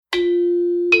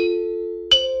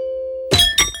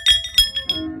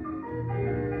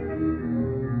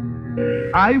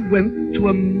I went to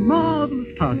a marvelous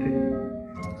party.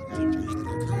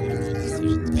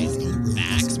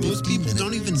 Facts. Most people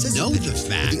don't even know the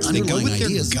facts. They go with their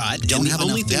gut, and the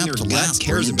only thing their gut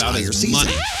cares about is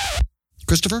money.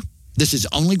 Christopher, this is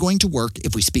only going to work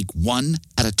if we speak one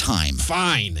at a time.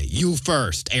 Fine. You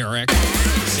first, Eric.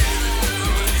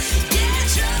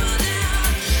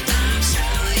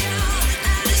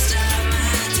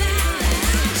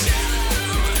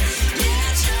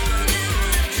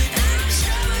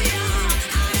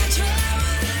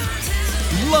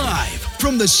 Live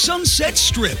from the Sunset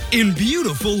Strip in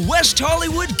beautiful West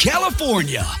Hollywood,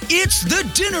 California, it's The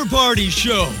Dinner Party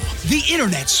Show, the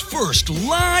internet's first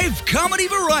live comedy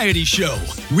variety show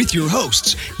with your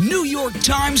hosts, New York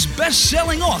Times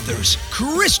best-selling authors,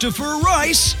 Christopher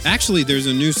Rice. Actually, there's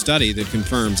a new study that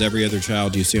confirms every other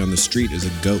child you see on the street is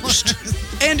a ghost.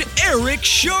 And Eric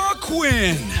Shaw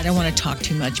Quinn. I don't want to talk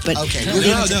too much, but... Okay, we're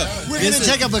going to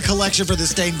take up a collection for the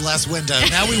stained glass window.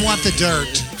 Now we want the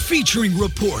dirt. Featuring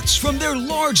reports from their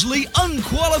largely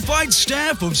unqualified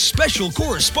staff of special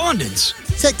correspondents.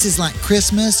 Sex is like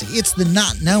Christmas. It's the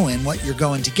not knowing what you're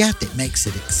going to get that makes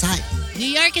it exciting. New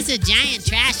York is a giant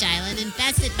trash island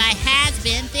infested by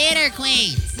has-been theater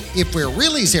queens. If we're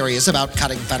really serious about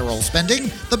cutting federal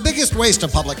spending, the biggest waste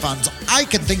of public funds I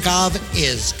can think of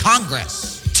is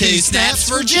Congress. 2 snaps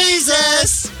for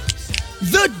Jesus!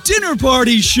 The Dinner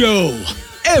Party Show.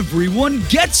 Everyone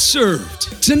gets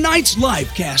served. Tonight's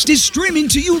live cast is streaming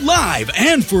to you live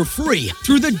and for free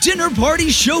through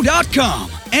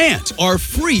thedinnerpartyshow.com and our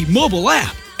free mobile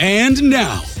app. And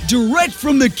now, direct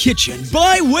from the kitchen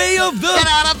by way of the... Get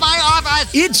out of my office!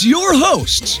 It's your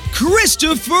hosts,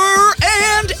 Christopher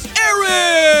and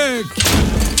Eric!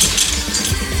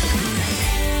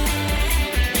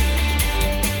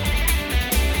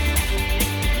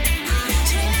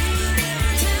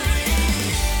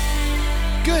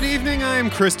 Good evening, I'm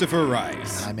Christopher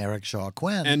Rice. I'm Eric Shaw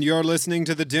Quinn. And you're listening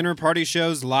to the Dinner Party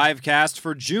Show's live cast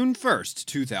for June 1st,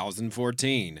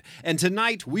 2014. And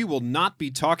tonight, we will not be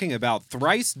talking about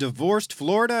thrice divorced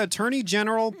Florida Attorney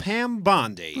General Pam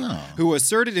Bondi, who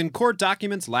asserted in court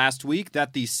documents last week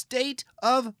that the state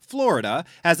of Florida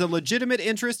has a legitimate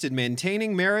interest in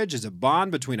maintaining marriage as a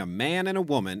bond between a man and a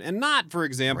woman, and not, for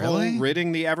example,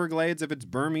 ridding the Everglades of its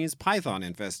Burmese python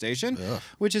infestation,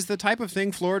 which is the type of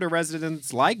thing Florida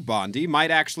residents like Bondi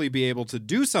might actually be able to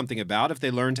do something about if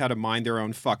they learned how to mind their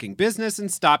own fucking business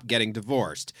and stop getting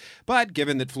divorced. But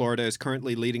given that Florida is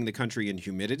currently leading the country in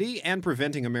humidity and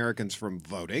preventing Americans from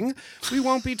voting, we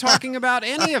won't be talking about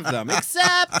any of them,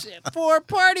 except for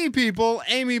party people,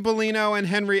 Amy Bellino and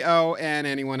Henry O, and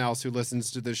anyone else who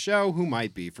listens to the show who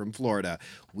might be from Florida.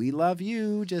 We love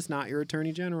you, just not your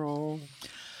Attorney General.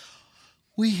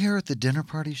 We here at the Dinner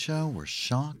Party Show were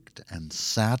shocked and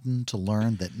saddened to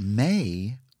learn that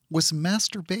May was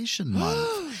Masturbation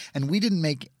Month, and we didn't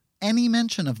make any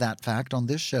mention of that fact on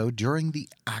this show during the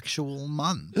actual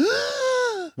month.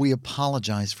 We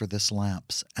apologize for this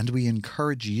lapse, and we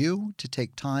encourage you to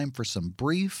take time for some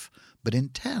brief but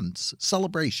intense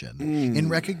celebration in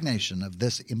recognition of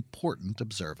this important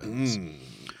observance.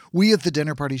 We at the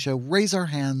Dinner Party Show raise our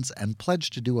hands and pledge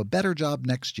to do a better job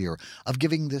next year of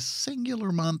giving this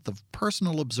singular month of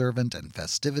personal observance and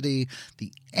festivity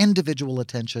the individual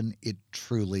attention it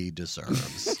truly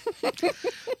deserves.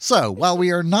 So, while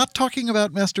we are not talking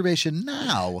about masturbation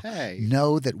now,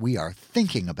 know that we are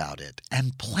thinking about it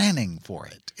and planning for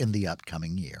it in the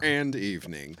upcoming year. And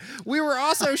evening. We were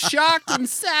also shocked and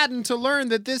saddened to learn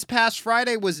that this past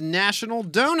Friday was National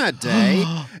Donut Day,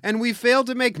 and we failed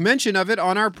to make mention of it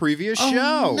on our previous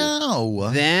show.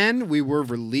 No. Then we were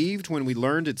relieved when we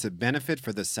learned it's a benefit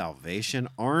for the Salvation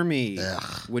Army,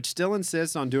 which still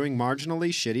insists on doing marginally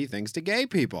shitty things to gay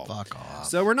people. Fuck off.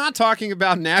 So we're not talking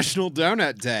about National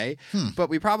Donut Day, but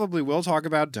we probably will talk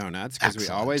about donuts, because we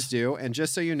always do. And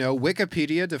just so you know,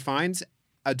 Wikipedia defines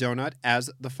a donut as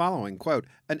the following, quote,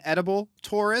 an edible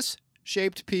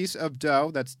torus-shaped piece of dough,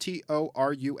 that's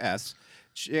T-O-R-U-S,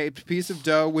 shaped piece of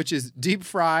dough which is deep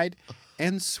fried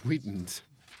and sweetened.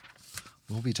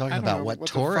 We'll be talking about what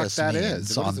Taurus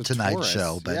means on tonight's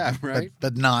show, but,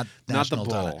 but not National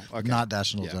Donut. Okay. Not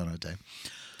National Donut Day.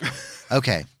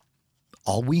 Okay.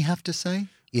 All we have to say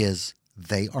is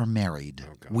they are married.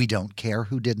 We don't care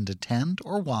who didn't attend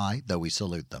or why, though we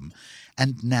salute them.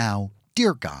 And now,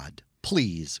 dear God,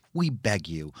 please, we beg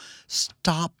you,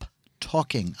 stop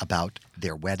talking about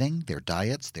their wedding, their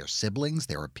diets, their siblings,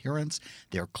 their appearance,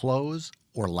 their clothes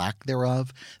or lack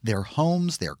thereof, their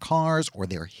homes, their cars, or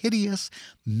their hideous,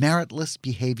 meritless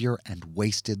behavior and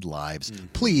wasted lives.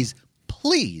 Please,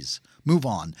 please Move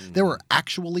on. There are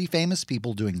actually famous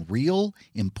people doing real,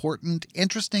 important,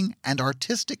 interesting, and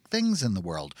artistic things in the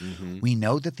world. We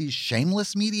know that these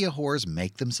shameless media whores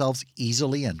make themselves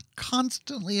easily and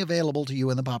constantly available to you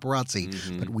in the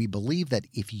paparazzi. But we believe that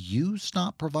if you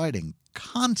stop providing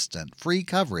constant free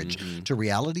coverage to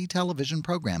reality television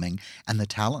programming and the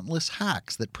talentless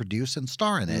hacks that produce and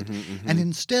star in it, and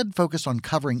instead focus on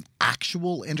covering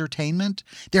actual entertainment,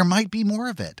 there might be more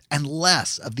of it and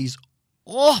less of these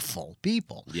awful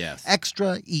people. Yes.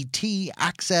 Extra, ET,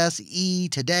 Access, E!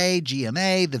 Today,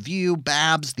 GMA, The View,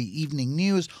 Babs, The Evening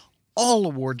News, all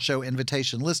award show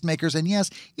invitation list makers, and yes,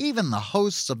 even the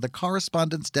hosts of the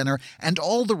Correspondents' Dinner and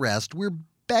all the rest. We're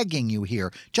begging you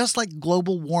here, just like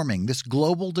global warming, this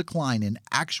global decline in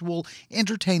actual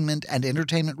entertainment and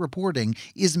entertainment reporting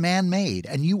is man-made,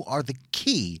 and you are the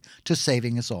key to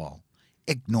saving us all.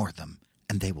 Ignore them,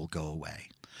 and they will go away.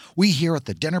 We here at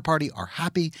the dinner party are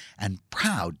happy and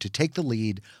proud to take the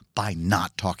lead by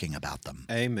not talking about them.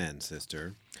 Amen,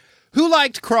 sister. Who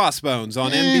liked Crossbones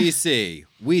on NBC?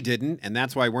 We didn't, and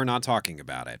that's why we're not talking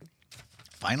about it.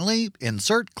 Finally,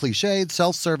 insert cliched,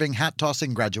 self-serving,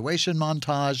 hat-tossing graduation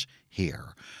montage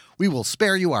here. We will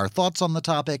spare you our thoughts on the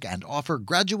topic and offer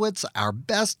graduates our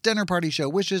best dinner party show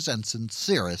wishes and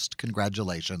sincerest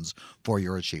congratulations for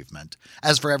your achievement.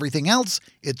 As for everything else,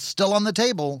 it's still on the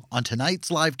table on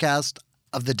tonight's live cast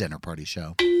of The Dinner Party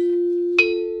Show.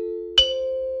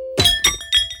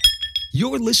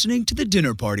 You're listening to The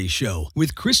Dinner Party Show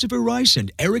with Christopher Rice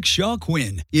and Eric Shaw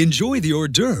Quinn. Enjoy the hors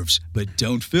d'oeuvres, but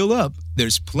don't fill up.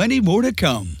 There's plenty more to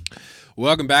come.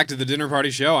 Welcome back to the Dinner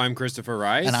Party Show. I'm Christopher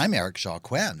Rice. And I'm Eric Shaw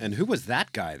Quinn. And who was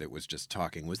that guy that was just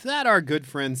talking? Was that our good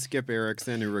friend Skip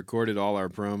Erickson who recorded all our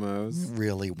promos?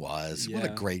 Really was. Yeah. What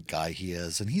a great guy he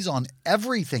is. And he's on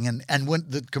everything. And when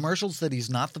the commercials that he's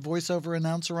not the voiceover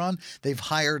announcer on, they've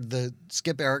hired the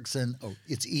Skip Erickson. Oh,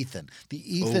 it's Ethan.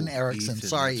 The Ethan Erickson. Ethan,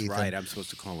 Sorry, that's Ethan. right. I'm supposed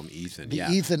to call him Ethan. The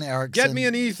yeah. Ethan Erickson. Get me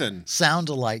an Ethan.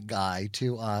 Sound-alike guy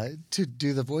to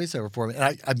do the voiceover for me.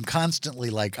 And I'm constantly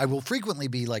like, I will frequently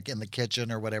be like in the kitchen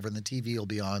or whatever, and the TV will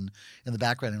be on in the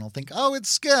background, and I'll think, oh, it's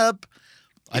Skip.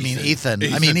 Ethan.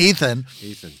 Ethan.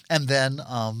 And then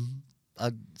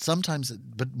sometimes,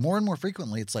 but more and more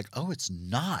frequently, it's like, oh, it's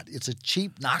not. It's a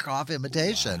cheap knockoff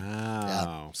imitation. Wow.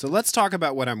 Yeah. So let's talk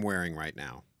about what I'm wearing right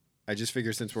now. I just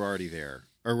figure since we're already there,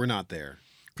 or we're not there.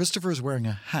 Christopher's wearing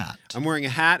a hat. I'm wearing a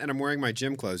hat and I'm wearing my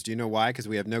gym clothes. Do you know why? Because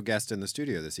we have no guest in the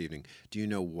studio this evening. Do you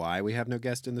know why we have no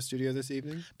guest in the studio this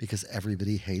evening? Because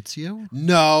everybody hates you?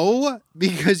 No,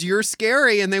 because you're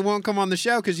scary and they won't come on the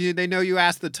show because they know you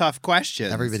ask the tough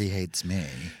questions. Everybody hates me.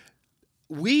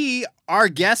 Our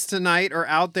guests tonight are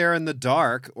out there in the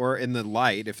dark or in the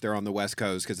light if they're on the West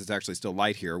Coast, because it's actually still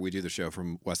light here. We do the show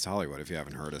from West Hollywood, if you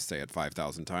haven't heard us say it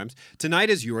 5,000 times. Tonight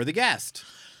is You're the Guest.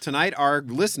 Tonight, our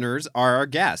listeners are our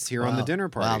guests here on the Dinner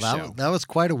Party Show. That was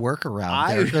quite a workaround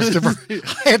there, Christopher.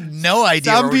 I had no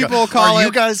idea. Some people call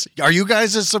it... Are you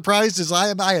guys as surprised as I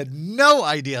am? I had no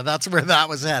idea that's where that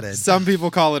was headed. Some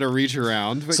people call it a reach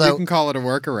around, but you can call it a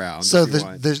workaround. So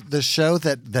the show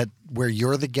that where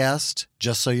you're the guest,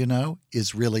 just so you know,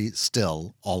 is really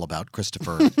still all about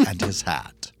Christopher and his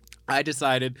hat. I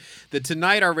decided that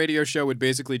tonight our radio show would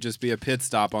basically just be a pit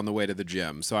stop on the way to the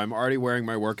gym. So I'm already wearing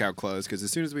my workout clothes because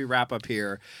as soon as we wrap up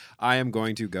here, I am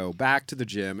going to go back to the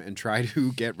gym and try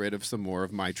to get rid of some more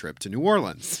of my trip to New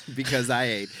Orleans because I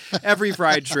ate every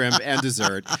fried shrimp and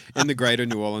dessert in the greater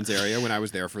New Orleans area when I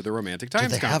was there for the Romantic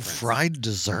Times Conference. Do they have fried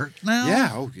dessert now? Yeah.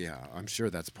 Oh, yeah. I'm sure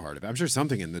that's part of it. I'm sure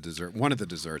something in the dessert. One of the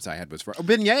desserts I had was fried. Oh,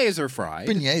 beignets are fried.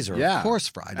 Beignets are, of course,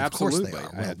 fried. Absolutely. Of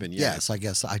course they are. I had beignets. Yes, I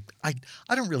guess. I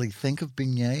don't really think of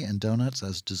beignet and donuts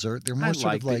as dessert. They're more I sort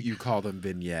like of like... that you call them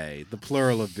beignet. The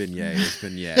plural of beignet is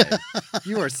beignet.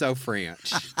 You are so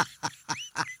French.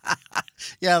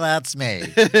 Yeah, that's me.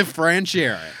 French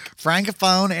Eric.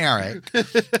 Francophone Eric.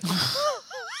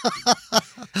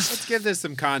 Let's give this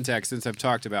some context since I've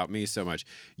talked about me so much.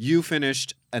 You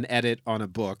finished an edit on a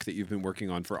book that you've been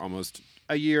working on for almost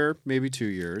a year, maybe 2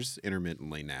 years,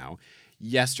 intermittently now,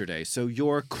 yesterday. So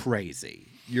you're crazy.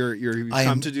 You've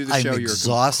come to do the show. I'm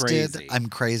exhausted. You're crazy. I'm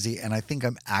crazy, and I think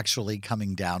I'm actually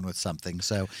coming down with something.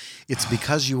 So it's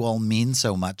because you all mean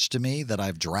so much to me that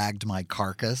I've dragged my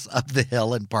carcass up the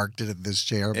hill and parked it in this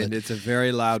chair. And it's a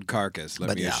very loud carcass,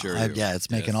 let me assure you. Yeah, it's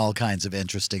making all kinds of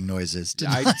interesting noises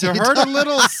tonight. I heard a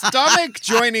little stomach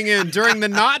joining in during the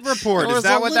Not Report. Is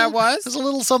that what that was? There's a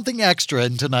little something extra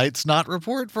in tonight's Not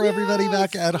Report for everybody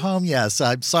back at home. Yes,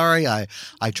 I'm sorry. I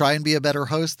try and be a better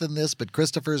host than this, but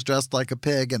Christopher's dressed like a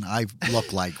pig and I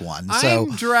look like one. So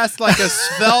I'm dressed like a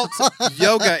svelte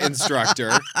yoga instructor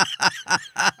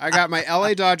I got my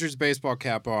LA Dodgers baseball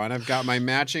cap on. I've got my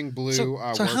matching blue So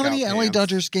how many workout LA pants.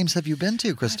 Dodgers games have you been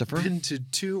to, Christopher? I've been to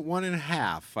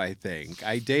 1.5, I think.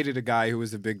 I dated a guy who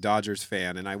was a big Dodgers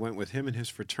fan, and I went with him and his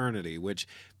fraternity, which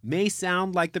may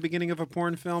sound like the beginning of a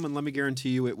porn film, and let me guarantee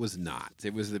you it was not.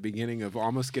 It was the beginning of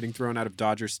almost getting thrown out of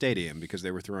Dodger Stadium because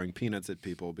they were throwing peanuts at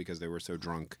people because they were so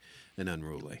drunk and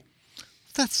unruly.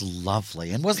 That's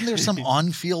lovely. And wasn't there some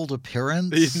on-field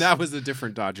appearance? That was a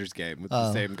different Dodgers game with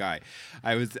the same guy.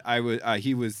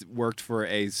 He worked for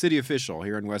a city official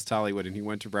here in West Hollywood, and he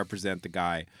went to represent the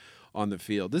guy on the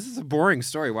field. This is a boring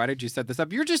story. Why did you set this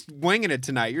up? You're just winging it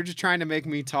tonight. You're just trying to make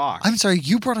me talk. I'm sorry,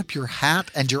 you brought up your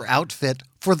hat and your outfit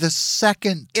for the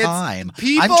second time.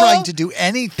 People, I'm trying to do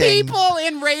anything. People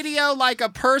in radio like a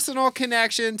personal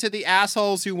connection to the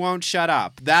assholes who won't shut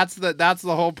up. That's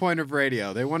the whole point of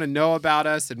radio. They want to know about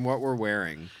us and what we're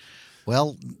wearing.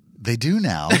 Well, they do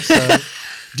now. So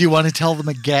do you want to tell them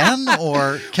again,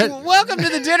 or Welcome to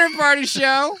the Dinner Party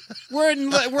Show. We're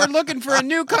looking for a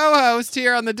new co-host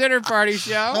here on the Dinner Party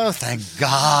Show. Oh, thank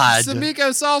God.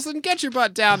 Samiko Salson, get your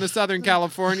butt down to Southern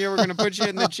California. We're going to put you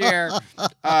in the chair.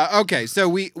 Okay, so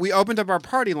we opened up our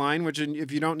party line, which,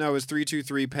 if you don't know, is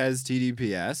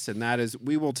 323-PEZ-TDPS, and that is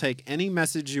we will take any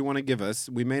message you want to give us.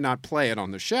 We may not play it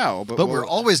on the show, but we're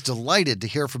always delighted to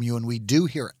hear from you, and we do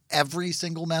hear every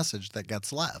single message that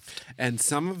gets left. And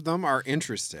some of them are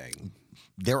interesting.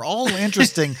 They're all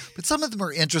interesting, but some of them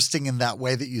are interesting in that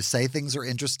way that you say things are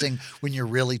interesting when you're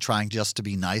really trying just to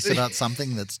be nice about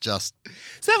something that's just...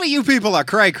 Some of you people are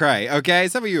cray-cray, okay?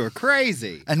 Some of you are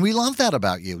crazy. And we love that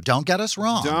about you. Don't get us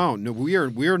wrong. Don't. No, we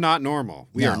are not normal.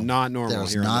 We are not normal.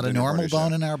 There's here not on the a Dinner normal Party bone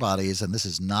Show. in our bodies, and this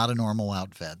is not a normal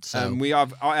outfit. So we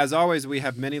have, as always, we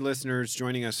have many listeners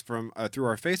joining us from through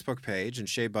our Facebook page, and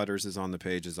Shea Butters is on the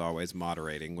page as always,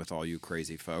 moderating with all you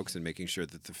crazy folks and making sure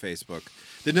that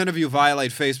that none of you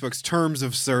violate Facebook's terms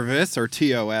of service, or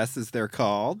TOS as they're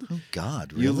called. Oh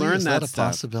God, really? You learn is that a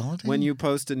stuff possibility? when you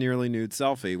post a nearly nude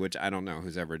selfie, which I don't know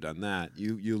who's ever done that.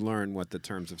 You learn what the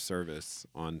terms of service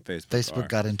on Facebook Facebook are.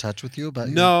 got in touch with you about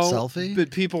your No, selfie?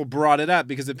 but people brought it up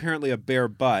because apparently a bare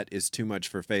butt is too much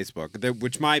for Facebook,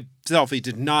 which my selfie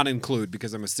did not include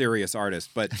because I'm a serious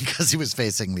artist, but because he was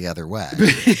facing the other way.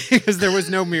 because there was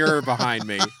no mirror behind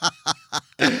me.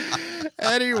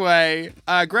 Anyway,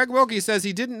 Greg Wilkie says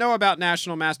he didn't know about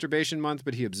National Masturbation Month,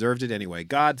 but he observed it anyway.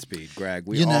 Godspeed, Greg.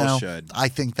 We all should. I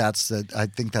think that's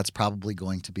probably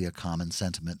going to be a common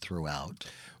sentiment throughout.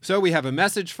 So we have a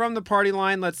message from the party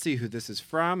line. Let's see who this is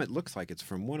from. It looks like it's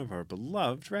from one of our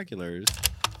beloved regulars.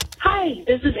 Hi,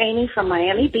 this is Amy from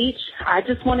Miami Beach. I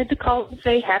just wanted to call and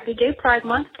say Happy Gay Pride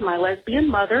Month to my lesbian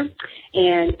mother,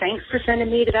 and thanks for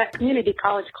sending me to that community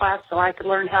college class so I could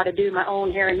learn how to do my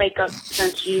own hair and makeup,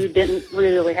 since you didn't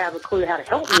really have a clue how to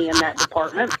help me in that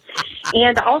department.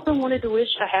 And I also wanted to wish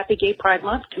a Happy Gay Pride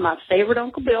Month to my favorite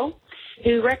Uncle Bill,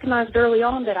 who recognized early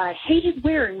on that I hated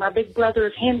wearing my big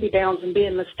brother's hand-me-downs and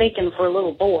being mistaken for a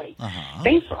little boy.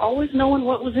 Thanks for always knowing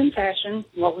what was in fashion,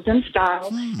 what was in style,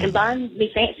 and buying me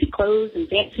fancy clothes and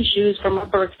fancy shoes for my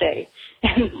birthday.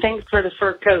 And thanks for the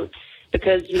fur coat,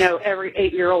 because, every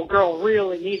 8-year-old girl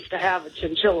really needs to have a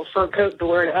chinchilla fur coat to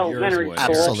wear to elementary school.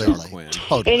 Absolutely.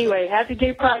 Totally. Anyway, Happy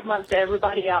Gay Pride Month to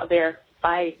everybody out there.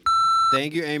 Bye.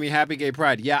 Thank you, Amy. Happy Gay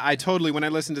Pride. Yeah, when I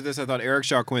listened to this, I thought Eric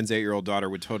Shaw Quinn's 8-year-old daughter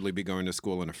would totally be going to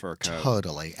school in a fur coat.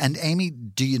 Totally. And Amy,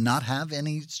 do you not have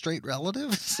any straight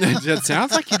relatives? It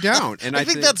sounds like you don't. And I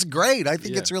think that's great. I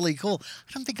think it's really cool.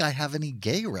 I don't think I have any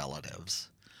gay relatives.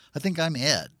 I think I'm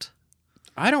it.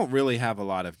 I don't really have a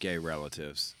lot of gay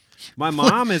relatives. My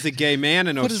mom is a gay man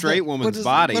in a straight woman's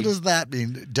body. What does that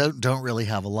mean? Don't really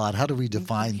have a lot. How do we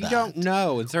define that? You don't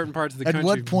know in certain parts of the country. At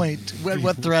what point,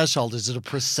 what threshold? Is it a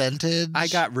percentage? I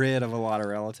got rid of a lot of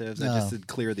relatives. I just said,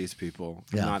 clear these people.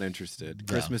 I'm not interested.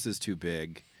 Christmas is too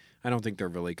big. I don't think they're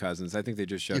really cousins. I think they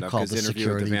just showed up because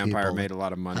Interview with the Vampire made a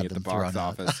lot of money at the box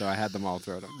office, so I had them all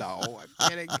thrown up. No, I'm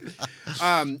kidding.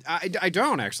 I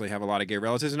don't actually have a lot of gay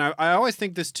relatives, and I always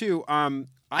think this too.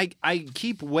 I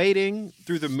keep waiting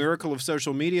through the miracle of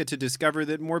social media to discover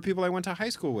that more people I went to high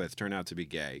school with turn out to be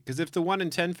gay. Because if the 1 in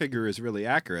 10 figure is really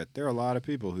accurate, there are a lot of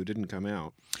people who didn't come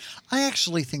out. I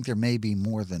actually think there may be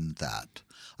more than that.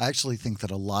 I actually think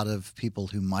that a lot of people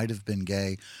who might have been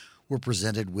gay were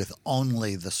presented with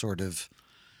only the sort of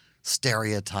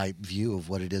stereotype view of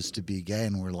what it is to be gay,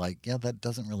 and we're like, yeah, that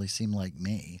doesn't really seem like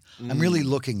me. I'm really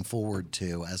looking forward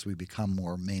to, as we become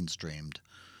more mainstreamed,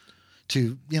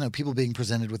 to, people being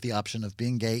presented with the option of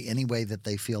being gay any way that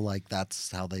they feel like that's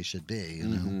how they should be,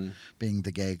 being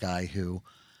the gay guy who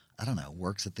I don't know,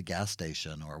 works at the gas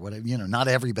station or whatever. Not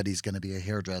everybody's going to be a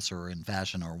hairdresser or in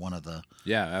fashion or one of the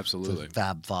absolutely the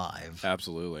Fab Five.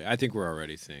 Absolutely. I think we're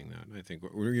already seeing that. I think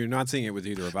you're not seeing it with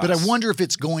either of us. But I wonder if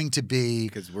it's going to be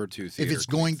because we're too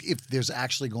if there's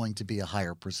actually going to be a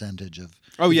higher percentage of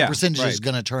the percentage is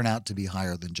going to turn out to be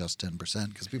higher than just 10%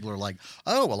 because people are like,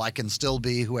 oh well, I can still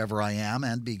be whoever I am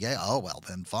and be gay. Oh well,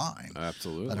 then fine.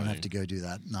 Absolutely. I don't have to go do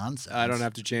that nonsense. I don't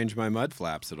have to change my mud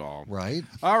flaps at all. Right.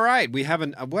 All right. We have I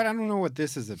don't know what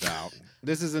this is about.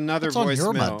 This is another What's voicemail. on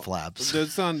your mud flaps?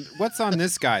 What's on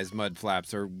this guy's mud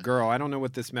flaps or girl? I don't know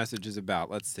what this message is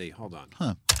about. Let's see. Hold on.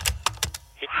 Huh.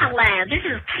 Hello, this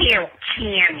is Carol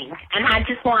Channing, and I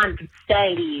just wanted to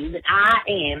say to you that I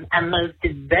am a most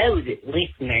devoted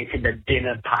listener to the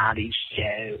Dinner Party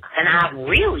Show, and I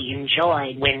really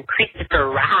enjoyed when Christopher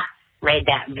Ross read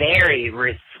that very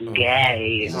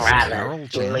risque, rather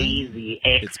sleazy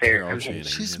excerpt from his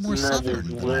She's more Southern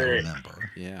than I remember.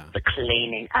 Yeah. The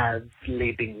Cleaning of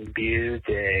Sleeping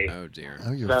Beauty. Oh, dear.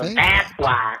 Oh, your So favorite. that's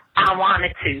why I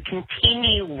wanted to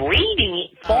continue reading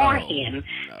it for him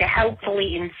to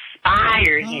hopefully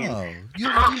inspire him.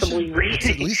 Possibly read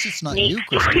at least it's not you,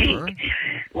 Christopher.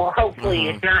 Well, hopefully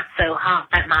it's not so hot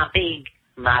that my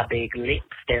big lips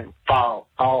don't fall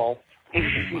off.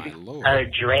 My Lord. Her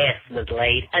dress was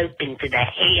laid open to the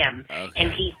hem, and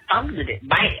he folded it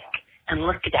back and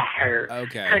looked at her.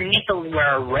 Okay. Her nipples were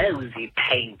a rosy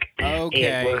pink.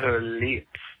 Okay. It were her lips.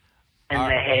 And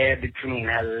the hair between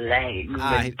her legs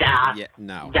was dark,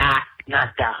 not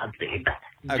darkly,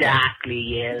 but darkly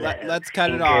yellow. Let's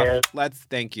cut it off.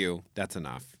 Thank you. That's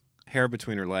enough. Hair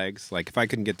between her legs. Like, if I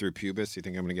couldn't get through pubis, you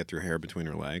think I'm going to get through hair between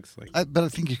her legs? But I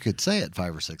think you could say it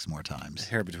 5 or 6 more times.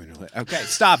 Hair between her legs. Okay,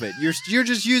 stop it. You're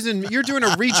just you're doing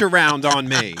a reach around on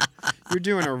me. You're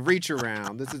doing a reach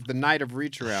around. This is the night of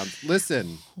reach arounds.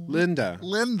 Listen, Linda.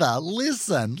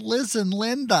 Listen,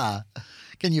 Linda.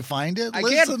 Can you find it? I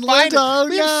can't find it.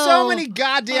 We have so many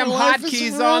goddamn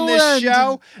hotkeys on this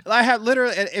show. I have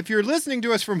literally, if you're listening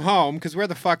to us from home, because where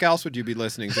the fuck else would you be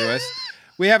listening to us?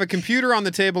 We have a computer on the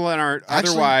table and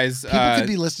otherwise. People could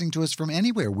be listening to us from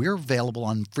anywhere. We're available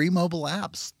on free mobile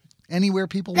apps. Anywhere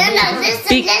people want to go.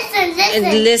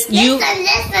 Listen,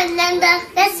 Linda,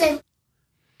 listen.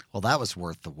 Well, that was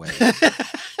worth the wait.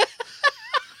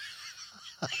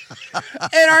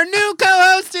 And our new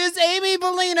co-host is Amy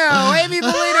Bellino. Amy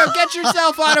Bellino, get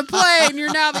yourself on a plane.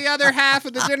 You're now the other half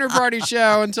of the Dinner Party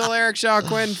Show until Eric Shaw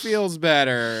Quinn feels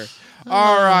better.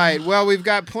 All right. Well, we've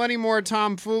got plenty more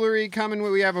tomfoolery coming.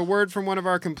 We have a word from one of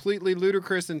our completely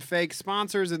ludicrous and fake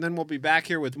sponsors, and then we'll be back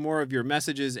here with more of your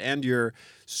messages and your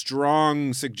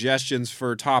strong suggestions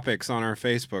for topics on our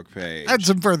Facebook page. And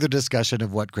some further discussion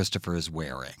of what Christopher is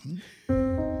wearing.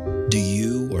 Do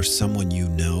you or someone you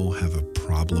know have a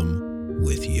problem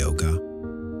with yoga?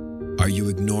 Are you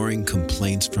ignoring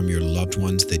complaints from your loved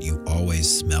ones that you always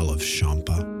smell of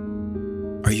champa?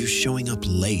 Are you showing up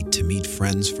late to meet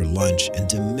friends for lunch and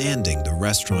demanding the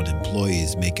restaurant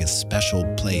employees make a special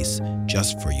place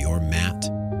just for your mat?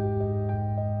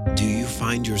 Do you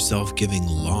find yourself giving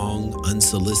long,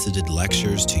 unsolicited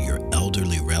lectures to your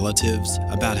elderly relatives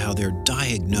about how their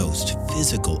diagnosed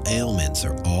physical ailments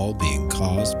are all being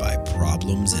caused by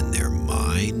problems in their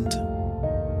mind?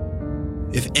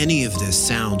 If any of this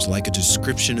sounds like a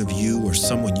description of you or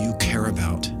someone you care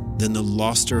about, then the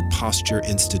Loster Posture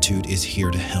Institute is here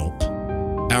to help.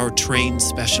 Our trained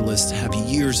specialists have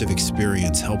years of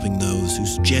experience helping those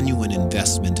whose genuine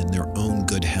investment in their own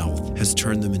good health has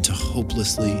turned them into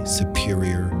hopelessly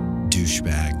superior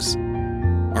douchebags.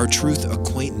 Our Truth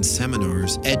Acquaintance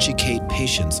seminars educate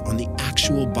patients on the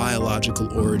actual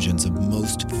biological origins of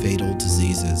most fatal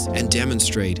diseases and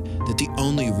demonstrate that the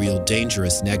only real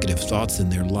dangerous negative thoughts in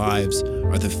their lives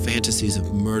are the fantasies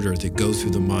of murder that go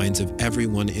through the minds of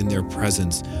everyone in their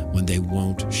presence when they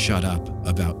won't shut up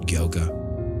about yoga.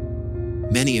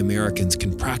 Many Americans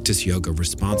can practice yoga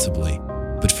responsibly,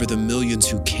 but for the millions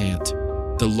who can't,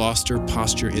 the Loster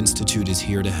Posture Institute is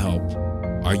here to help.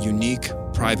 Our unique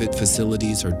private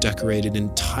facilities are decorated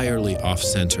entirely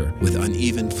off-center with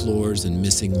uneven floors and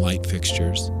missing light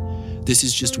fixtures. This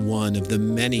is just one of the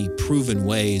many proven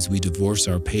ways we divorce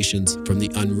our patients from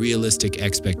the unrealistic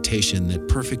expectation that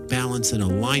perfect balance and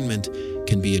alignment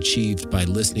can be achieved by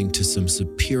listening to some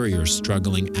superior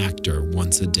struggling actor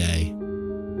once a day.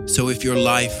 So if your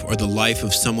life or the life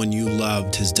of someone you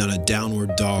loved has done a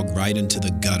downward dog right into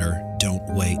the gutter, don't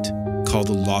wait. Call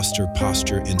the Loster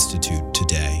Posture Institute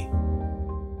today.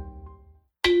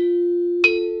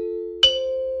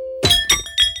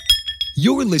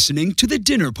 You're listening to The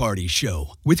Dinner Party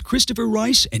Show with Christopher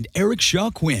Rice and Eric Shaw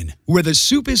Quinn, where the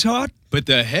soup is hot, but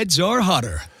the heads are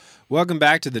hotter. Welcome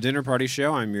back to the Dinner Party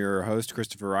Show. I'm your host,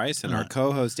 Christopher Rice, and our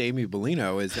co-host, Amy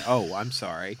Bellino, is... Oh, I'm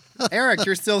sorry. Eric,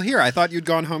 you're still here. I thought you'd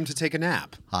gone home to take a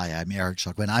nap. Hi, I'm Eric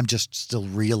Schuckman. I'm just still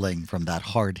reeling from that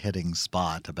hard-hitting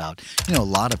spot about, a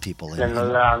lot of people... And the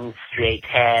long, straight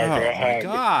hair, the head,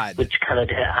 God. which colored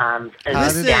her arms,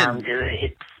 and down to her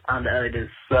hips on the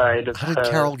other side of her. How did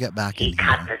Carol get back in here? He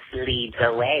cut the sleeves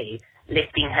away,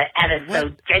 lifting her ever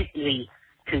so gently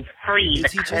to free the cloth.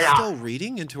 Is he just still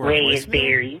reading into our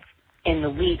voicemail? And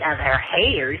the weight of her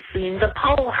hair seemed to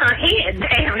pull her head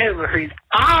down over his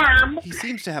arm. He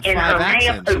seems to have 5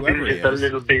 accents, whoever he is. A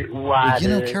little bit wider.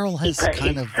 Well, Carol has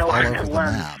kind of all over the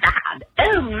map. Side.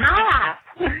 Oh, my!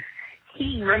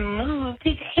 He removed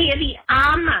his heavy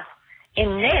armor,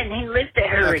 and then he lifted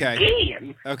her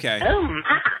again. Okay. Oh,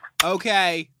 my!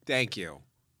 Okay, thank you.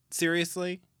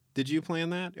 Seriously? Did you plan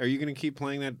that? Are you going to keep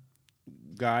playing that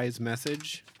guy's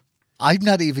message? I'm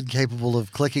not even capable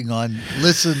of clicking on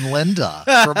Listen, Linda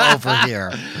from over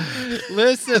here.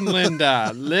 Listen,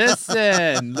 Linda.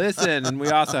 Listen. And we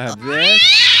also have this.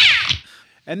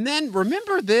 And then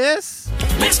remember this.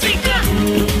 Let's speak up.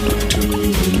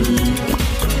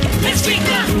 Let's speak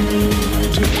up.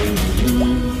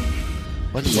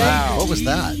 What was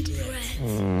that?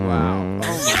 Wow.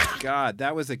 Oh, my God.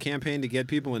 That was a campaign to get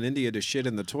people in India to shit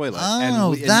in the toilet.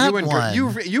 Oh, that one.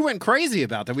 You went crazy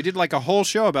about that. We did like a whole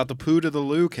show about the Poo to the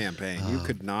Loo campaign. You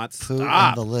could not Poo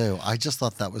stop. and the Loo. I just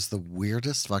thought that was the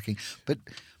weirdest fucking... But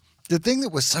the thing that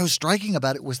was so striking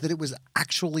about it was that it was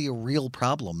actually a real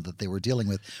problem that they were dealing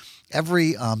with.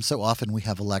 Every so often we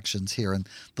have elections here in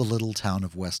the little town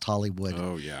of West Hollywood.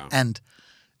 Oh, yeah. And...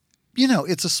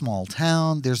 it's a small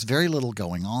town. There's very little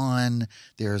going on.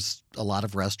 There's a lot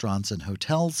of restaurants and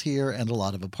hotels here and a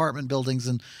lot of apartment buildings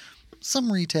and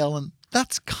some retail, and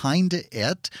that's kind of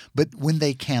it. But when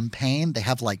they campaign, they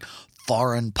have like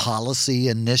foreign policy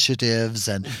initiatives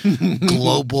and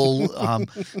global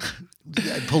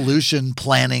pollution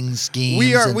planning schemes.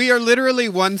 We are literally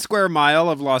 1 square mile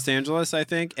of Los Angeles, I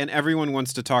think, and everyone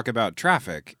wants to talk about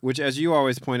traffic, which, as you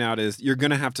always point out, is you're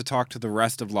going to have to talk to the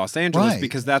rest of Los Angeles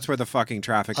because that's where the fucking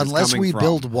traffic is coming from. Unless we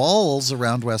build walls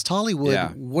around West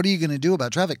Hollywood, what are you going to do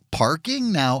about traffic?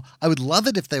 Parking? Now, I would love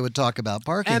it if they would talk about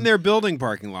parking. And they're building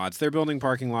parking lots. They're building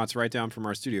parking lots right down from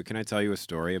our studio. Can I tell you a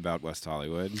story about West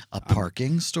Hollywood? A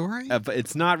parking story?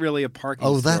 It's not really a parking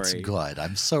story. Oh, that's good.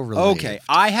 I'm so relieved. Okay,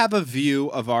 I have a view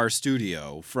of our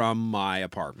studio from my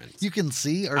apartment. You can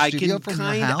see our studio from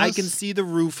your house? I can see the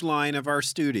roof line of our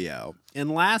studio. And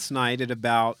last night at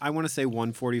about, I want to say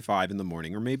 1:45 in the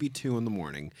morning, or maybe 2 in the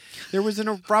morning, there was an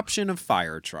eruption of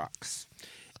fire trucks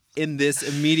in this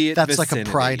immediate vicinity. That's like a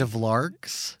pride of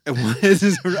larks? It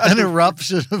was an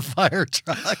eruption of fire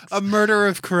trucks. A murder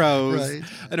of crows. Right.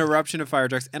 An eruption of fire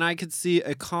trucks. And I could see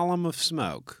a column of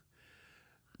smoke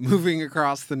moving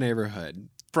across the neighborhood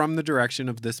from the direction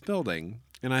of this building.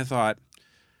 And I thought,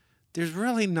 there's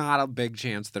really not a big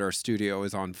chance that our studio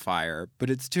is on fire, but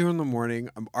it's 2 in the morning.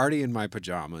 I'm already in my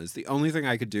pajamas. The only thing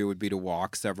I could do would be to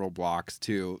walk several blocks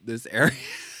to this area.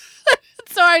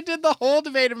 So I did the whole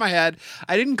debate in my head.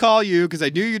 I didn't call you because I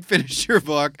knew you'd finish your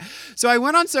book. So I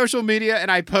went on social media and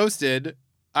I posted,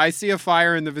 I see a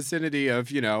fire in the vicinity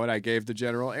of, and I gave the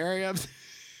general area.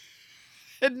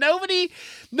 And nobody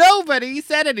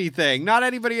said anything. Not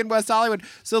anybody in West Hollywood.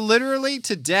 So literally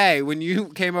today, when you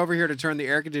came over here to turn the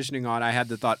air conditioning on, I had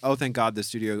the thought, oh, thank God the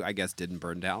studio, I guess, didn't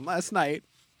burn down last night.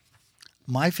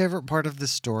 My favorite part of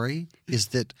this story is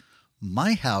that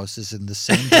my house is in the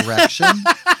same direction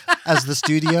as the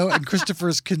studio, and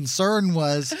Christopher's concern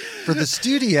was for the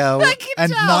studio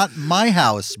and not my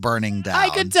house burning down. I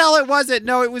could tell it wasn't.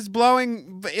 No, it was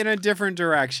blowing in a different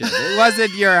direction. It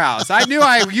wasn't your house. I knew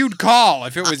you'd call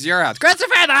if it was your house.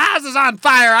 Christopher, the house is on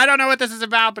fire. I don't know what this is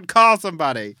about, but call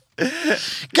somebody.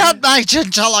 Get my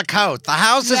chinchilla coat. The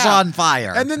house is on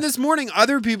fire. And then this morning,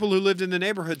 other people who lived in the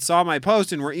neighborhood saw my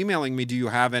post and were emailing me, do you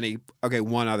have any... Okay,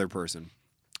 one other person.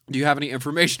 Do you have any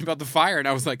information about the fire? And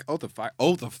I was like,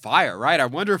 the fire, right? I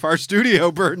wonder if our studio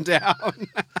burned down.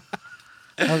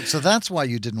 So that's why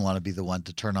you didn't want to be the one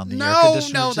to turn on the air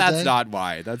conditioner No, today? that's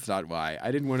not why. I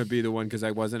didn't want to be the one because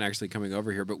I wasn't actually coming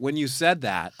over here. But when you said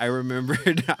that, I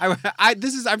remembered. I'm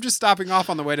just stopping off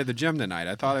on the way to the gym tonight.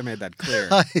 I thought I made that clear.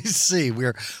 I see.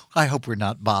 I hope we're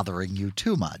not bothering you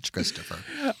too much, Christopher.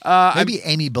 Maybe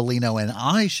Amy Bellino and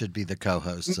I should be the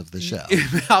co-hosts of the show.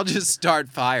 I'll just start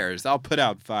fires. I'll put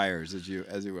out fires as you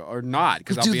will, or not,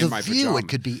 because I'll be in my pajamas. It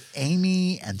could be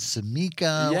Amy and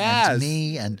Samika and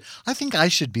me, and I think I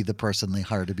should be the person they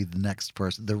hire to be the next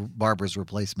person, the barber's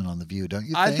replacement on The View, don't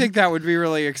you think? I think that would be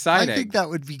really exciting. I think that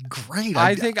would be great.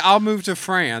 I think I'll move to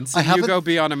France and you go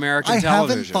be on American television.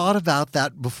 I haven't thought about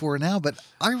that before now, but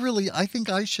I think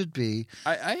I should be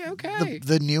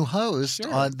the new host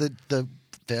on the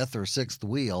fifth or sixth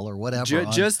wheel or whatever.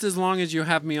 Just as long as you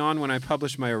have me on when I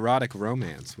publish my erotic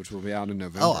romance, which will be out in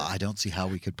November. Oh, I don't see how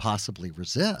we could possibly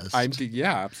resist.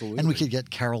 Yeah, absolutely. And we could get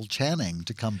Carol Channing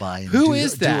to come by and do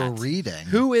a reading.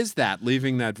 Who is that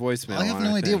leaving that voicemail? I have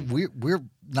no idea. We're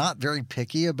not very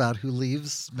picky about who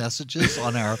leaves messages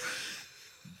on our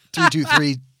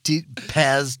 323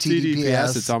 PEZ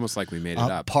TDPS. It's almost like we made it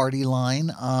up. Party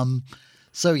line.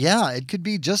 So, yeah, it could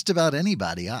be just about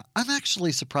anybody. I'm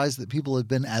actually surprised that people have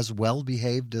been as well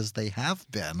behaved as they have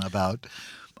been about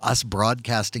us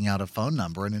broadcasting out a phone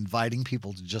number and inviting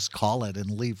people to just call it and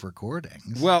leave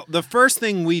recordings. Well, the first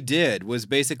thing we did was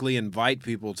basically invite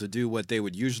people to do what they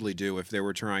would usually do if they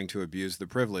were trying to abuse the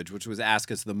privilege, which was ask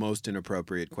us the most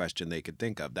inappropriate question they could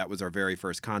think of. That was our very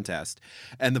first contest.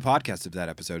 And the podcast of that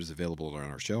episode is available on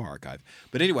our show archive.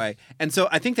 But anyway, and so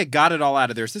I think they got it all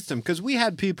out of their system because we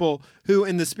had people who,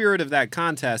 in the spirit of that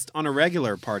contest, on a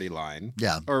regular party line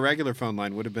or a regular phone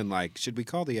line would have been like, should we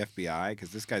call the FBI?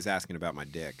 Because this guy's asking about my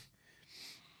dick.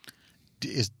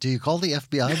 Do you call the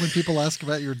FBI when people ask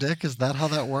about your dick? Is that how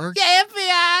that works? Yeah,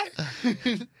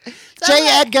 FBI. J.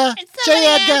 Edgar.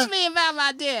 Asked me about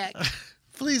my dick.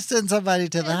 Please send somebody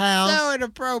to the house. So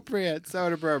inappropriate.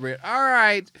 All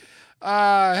right.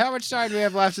 How much time do we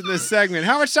have left in this segment?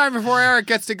 How much time before Eric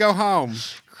gets to go home?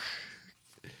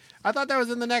 I thought that was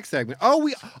in the next segment. Oh,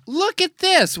 look at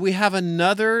this. We have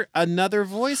another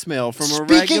voicemail from a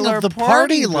regular Speaking of the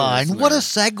party line, listener. what a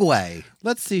segue.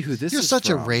 Let's see who this You're is such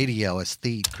from. a radio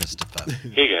aesthete, Christopher.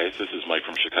 Hey guys, this is Mike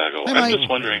from Chicago. Hi, I'm Mike. just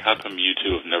wondering how come you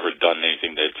two have never done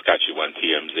anything that's got you on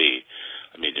TMZ?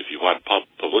 I mean, if you want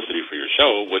publicity for your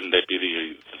show, wouldn't that be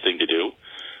the thing to do?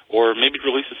 Or maybe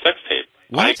release a sex tape.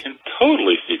 What? I can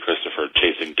totally see Christopher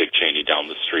chasing Dick Cheney down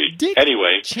the street. Dick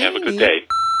anyway, Cheney? have a good day.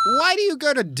 Why do you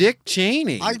go to Dick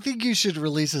Cheney? I think you should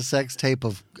release a sex tape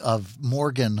of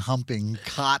Morgan humping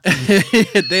Cotton.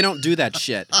 They don't do that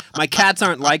shit. My cats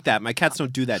aren't like that. My cats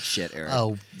don't do that shit, Eric.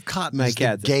 Oh, Cotton My is the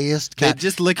cats. gayest cat. They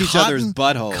just lick each other's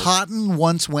buttholes. Cotton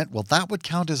once went, well, that would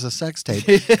count as a sex tape.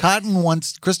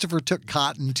 Christopher took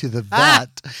Cotton to the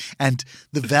vet, and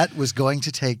the vet was going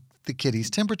to take the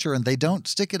kitty's temperature, and they don't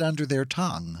stick it under their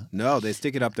tongue. No, they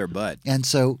stick it up their butt. And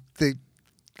so the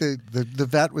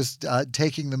vet was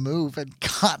taking the move, and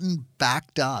Cotton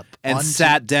backed up and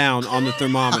sat down on the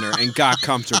thermometer and got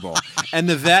comfortable. And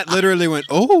the vet literally went,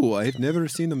 "Oh, I've never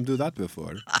seen them do that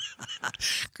before."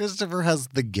 Christopher has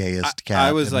the gayest cat.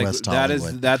 I was in like, West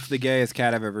Hollywood. that's the gayest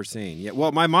cat I've ever seen. Yeah.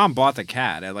 Well, my mom bought the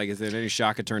cat. Like, is there any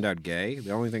shock it turned out gay?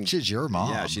 The only thing she's your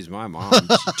mom. Yeah, she's my mom.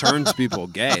 She turns people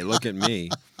gay. Look at me.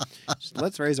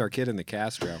 Let's raise our kid in the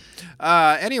Castro.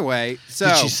 Anyway, so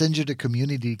did she send you to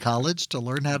community college to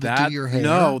learn how to do your hair?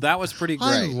 No, that was pretty great.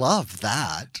 I love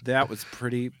that. That was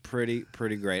pretty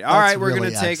great. All right, we're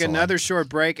going to take another short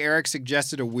break. Eric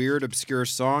suggested a weird, obscure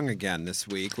song again this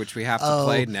week, which we have to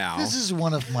play now. This is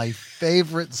one of my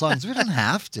favorite songs. We don't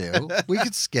have to. We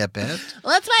could skip it.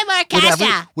 Let's play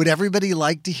Markasha. Would everybody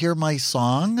like to hear my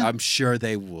song? I'm sure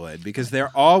they would, because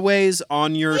they're always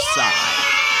on your side.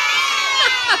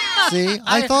 See,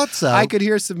 I thought so. I could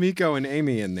hear Samiko and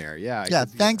Amy in there. Yeah. Yeah,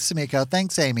 thanks, Samiko.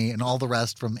 Thanks, Amy, and all the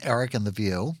rest from Eric and The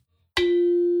View.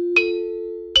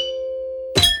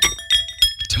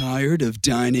 Tired of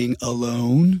dining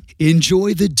alone?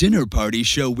 Enjoy the Dinner Party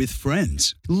Show with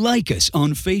friends. Like us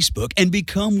on Facebook and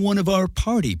become one of our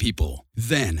party people.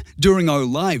 Then, during our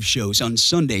live shows on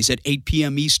Sundays at 8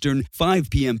 p.m. Eastern,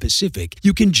 5 p.m. Pacific,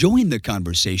 you can join the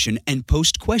conversation and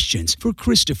post questions for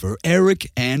Christopher, Eric,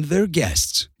 and their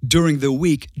guests. During the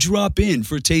week, drop in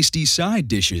for tasty side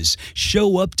dishes,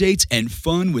 show updates, and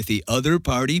fun with the other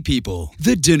party people.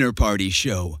 The Dinner Party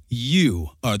Show.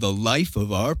 You are the life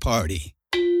of our party.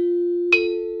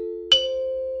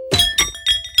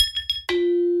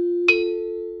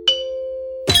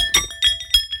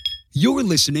 You're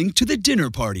listening to The Dinner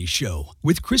Party Show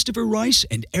with Christopher Rice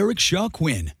and Eric Shaw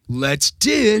Quinn. Let's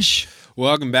dish.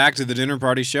 Welcome back to The Dinner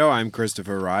Party Show. I'm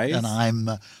Christopher Rice. And I'm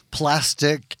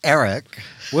Plastic Eric.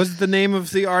 What's the name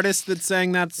of the artist that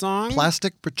sang that song?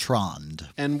 Plastic Bertrand.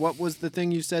 And what was the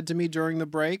thing you said to me during the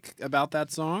break about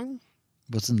that song?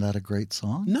 Wasn't that a great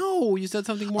song? No, you said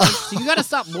something more interesting. You got to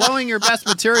stop blowing your best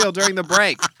material during the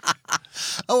break.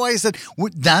 Oh, I said,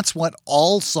 that's what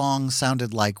all songs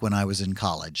sounded like when I was in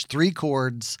college. 3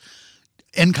 chords,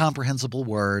 incomprehensible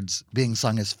words being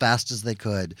sung as fast as they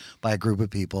could by a group of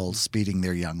people speeding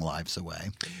their young lives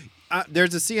away.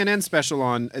 There's a CNN special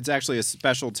on, it's actually a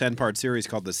special 10-part series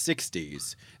called The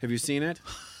 60s. Have you seen it?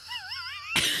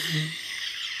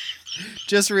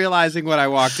 Just realizing what I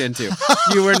walked into.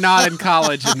 You were not in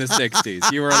college in the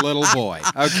 60s. You were a little boy.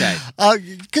 Okay.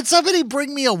 Could somebody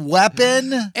bring me a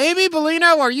weapon? Amy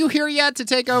Bellino, are you here yet to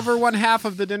take over one half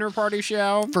of the dinner party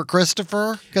show? For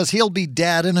Christopher? Because he'll be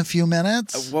dead in a few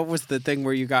minutes. What was the thing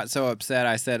where you got so upset?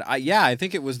 I said, I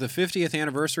think it was the 50th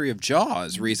anniversary of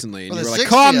Jaws recently. And you were like,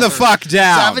 calm the fuck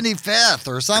down. 75th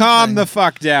or something. Calm the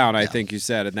fuck down, I think you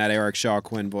said in that Eric Shaw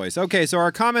Quinn voice. Okay, so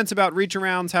our comments about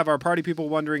reach-arounds have our party people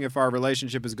wondering if our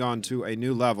relationship has gone to a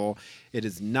new level. It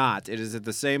is not. It is at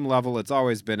the same level it's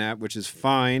always been at, which is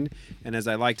fine. And as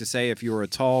I like to say, if you're a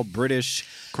tall British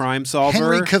crime solver...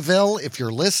 Henry Cavill, if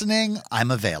you're listening,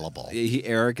 I'm available.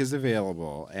 Eric is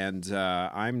available. And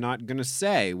I'm not going to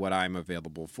say what I'm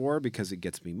available for because it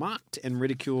gets me mocked and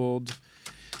ridiculed.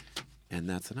 And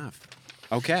that's enough.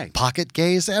 Okay. Pocket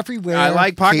gays everywhere. I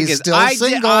like pocket He's gays. Still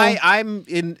single. I'm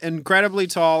incredibly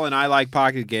tall, and I like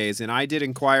pocket gays. And I did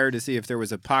inquire to see if there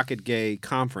was a pocket gay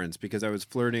conference because I was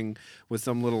flirting with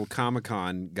some little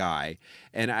Comic-Con guy,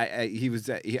 and I think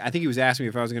he was asking me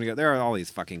if I was going to go. There are all these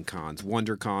fucking cons: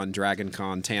 WonderCon,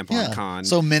 DragonCon, TamponCon.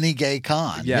 So mini gay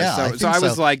con. Yeah. So I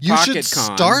was like, you Pocket should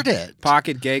Con, start it.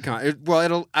 Pocket Gay Con.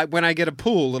 When I get a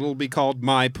pool, it'll be called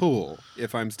My Pool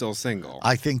if I'm still single.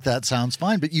 I think that sounds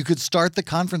fine, but you could start the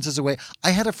conference as a way.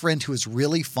 I had a friend who was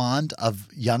really fond of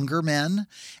younger men,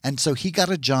 and so he got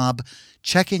a job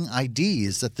checking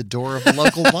IDs at the door of a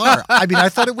local bar. I mean, I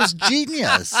thought it was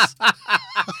genius.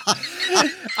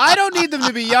 I don't need them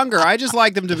to be younger. I just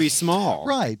like them to be small.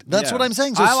 Right. That's what I'm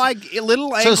saying. So I like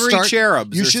little angry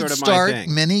cherubs. You are should sort of start my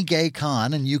thing. Mini Gay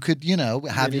Con, and you could, have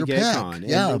Mini your Gay pick. Con.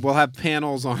 Yeah. And we'll have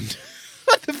panels on.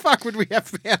 What the fuck would we have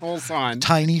panels on?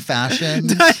 Tiny fashion.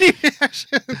 Tiny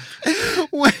fashion.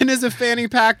 When is a fanny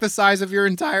pack the size of your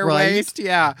entire waist?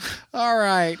 Yeah. All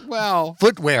right. Well.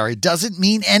 Footwear. It doesn't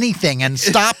mean anything, and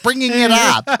stop bringing it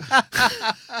up.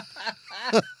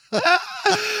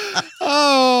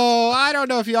 Oh, I don't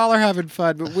know if y'all are having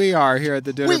fun, but we are here at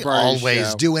the dinner party. We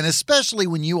always show. do, and especially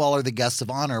when you all are the guests of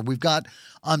honor. We've got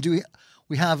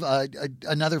we have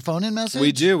another phone-in message?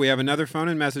 We do. We have another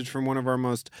phone-in message from one of our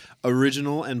most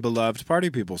original and beloved party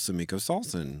people, Sumiko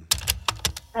Salson.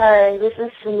 Hi, this is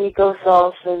Sumiko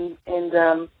Salson, and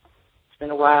it's been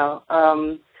a while.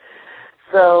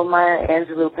 So Maya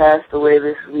Angelou passed away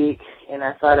this week, and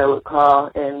I thought I would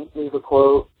call and leave a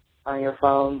quote on your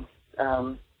phone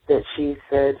that she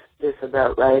said this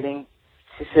about writing.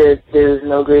 She said, "There is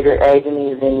no greater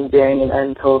agony than bearing an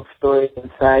untold story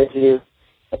inside you."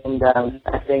 And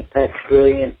I think that's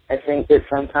brilliant. I think that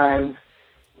sometimes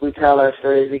we tell our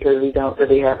stories because we don't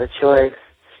really have a choice,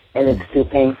 and it's too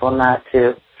painful not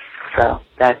to. So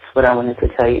that's what I wanted to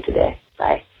tell you today.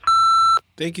 Bye.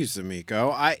 Thank you,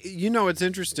 Sumiko. It's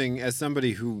interesting, as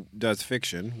somebody who does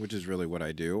fiction, which is really what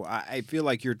I do, I feel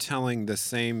like you're telling the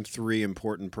same three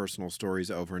important personal stories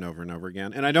over and over and over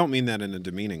again. And I don't mean that in a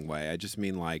demeaning way. I just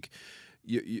mean like...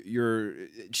 Maya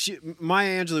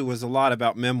Angelou was a lot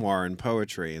about memoir and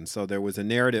poetry, and so there was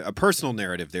a personal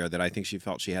narrative there that I think she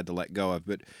felt she had to let go of.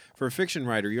 But for a fiction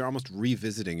writer, you're almost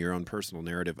revisiting your own personal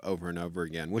narrative over and over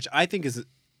again, which I think is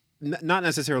not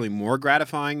necessarily more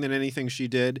gratifying than anything she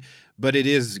did, but it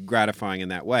is gratifying in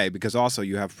that way because also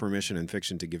you have permission in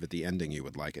fiction to give it the ending you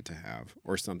would like it to have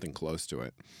or something close to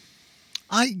it.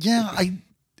 I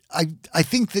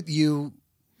think that you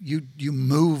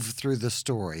move through the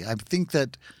story. I think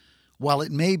that while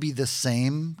it may be the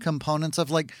same components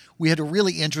of we had a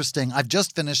really interesting, I've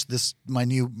just finished my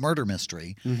new murder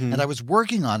mystery, and I was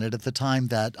working on it at the time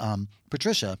that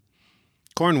Patricia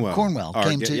Cornwell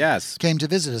came to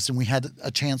visit us, and we had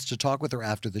a chance to talk with her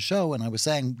after the show, and I was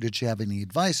saying, did she have any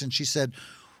advice? And she said,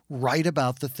 write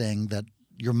about the thing that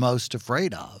you're most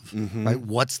afraid of, right?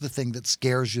 What's the thing that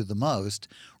scares you the most?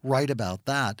 Write about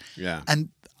that. Yeah. And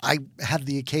I had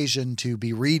the occasion to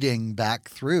be reading back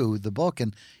through the book,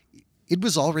 and it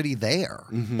was already there.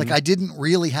 I didn't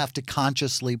really have to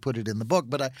consciously put it in the book,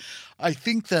 but I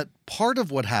think that part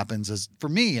of what happens is, for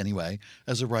me anyway,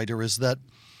 as a writer, is that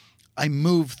I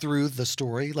move through the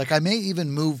story. I may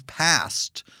even move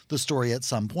past the story at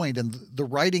some point, and the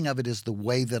writing of it is the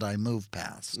way that I move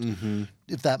past,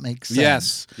 if that makes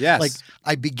sense. Yes.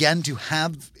 I begin to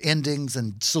have endings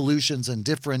and solutions and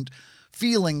different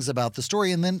feelings about the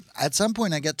story, and then at some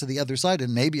point I get to the other side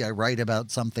and maybe I write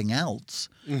about something else.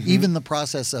 Even the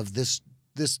process of this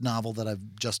novel that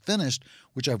I've just finished,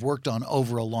 which I've worked on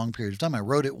over a long period of time. I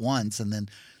wrote it once, and then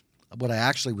what I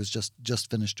actually was just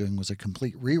finished doing was a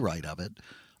complete rewrite of it.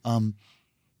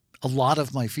 A lot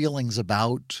of my feelings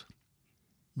about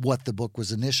what the book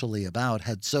was initially about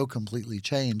had so completely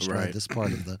changed by this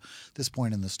point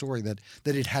in the story that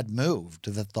it had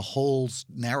moved, that the whole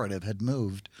narrative had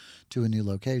moved to a new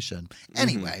location.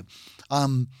 Anyway,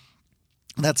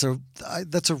 that's a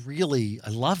really, I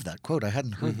love that quote. I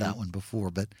hadn't heard that one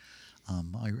before, but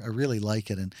I really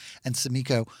like it. And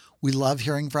Sumiko, we love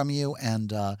hearing from you,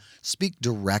 and speak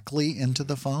directly into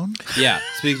the phone. Yeah,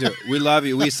 we love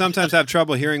you. We sometimes have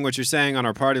trouble hearing what you're saying on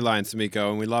our party line, Sumiko,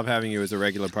 and we love having you as a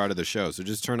regular part of the show. So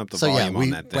just turn up the volume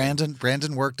on that thing.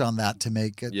 Brandon worked on that to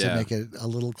make it a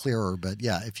little clearer. But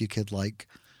yeah, if you could yell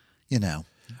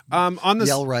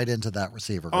right into that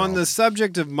receiver. Girl. On the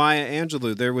subject of Maya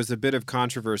Angelou, there was a bit of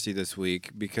controversy this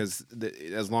week because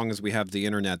as long as we have the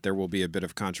internet, there will be a bit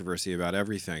of controversy about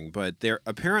everything. But there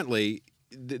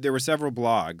were several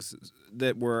blogs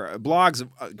that were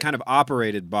kind of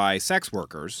operated by sex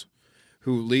workers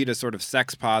who lead a sort of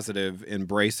sex-positive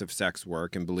embrace of sex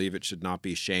work and believe it should not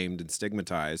be shamed and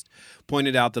stigmatized,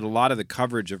 pointed out that a lot of the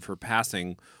coverage of her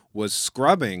passing was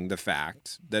scrubbing the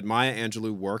fact that Maya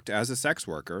Angelou worked as a sex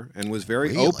worker and was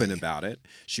very open about it.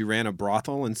 She ran a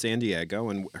brothel in San Diego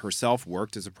and herself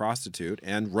worked as a prostitute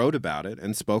and wrote about it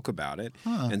and spoke about it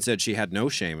and said she had no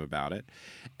shame about it.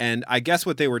 And I guess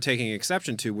what they were taking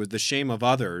exception to was the shame of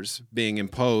others being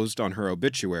imposed on her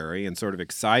obituary and sort of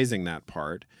excising that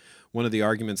part. One of the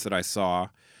arguments that I saw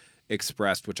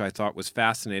expressed, which I thought was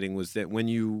fascinating, was that when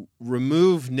you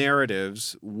remove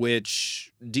narratives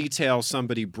which detail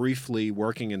somebody briefly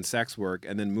working in sex work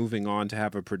and then moving on to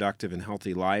have a productive and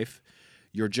healthy life,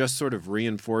 you're just sort of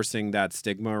reinforcing that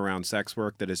stigma around sex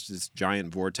work that is this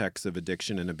giant vortex of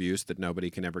addiction and abuse that nobody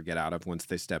can ever get out of once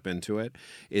they step into it.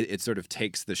 It sort of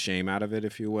takes the shame out of it,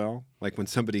 if you will. Like when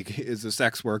somebody is a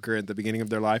sex worker at the beginning of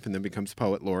their life and then becomes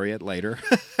poet laureate later.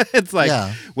 It's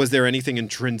like, was there anything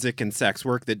intrinsic in sex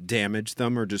work that damaged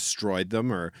them or destroyed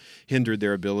them or hindered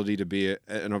their ability to be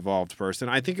an evolved person?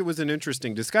 I think it was an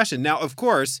interesting discussion. Now, of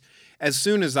course, as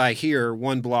soon as I hear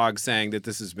one blog saying that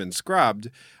this has been scrubbed,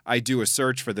 I do a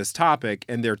search for this topic,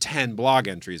 and there are 10 blog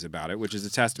entries about it, which is a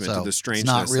testament to the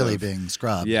strangeness. It's not really being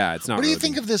scrubbed. Yeah, it's not. What do you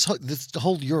think of this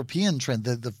whole European trend,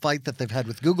 the fight that they've had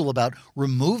with Google about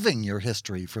removing your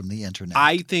history from the internet?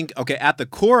 I think, at the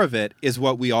core of it is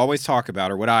what we always talk about,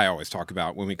 or what I always talk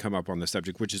about when we come up on the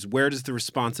subject, which is where does the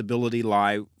responsibility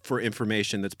lie for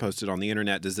information that's posted on the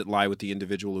internet? Does it lie with the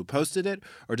individual who posted it,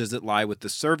 or does it lie with the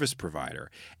service provider?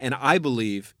 And I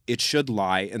believe it should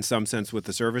lie in some sense with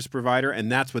the service provider,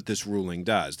 and that's what this ruling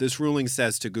does. This ruling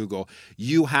says to Google,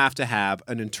 you have to have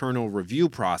an internal review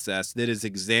process that is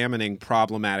examining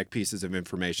problematic pieces of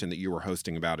information that you are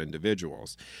hosting about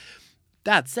individuals.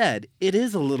 That said, it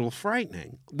is a little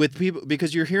frightening with people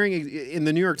because you're hearing in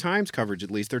the New York Times coverage,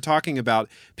 at least, they're talking about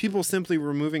people simply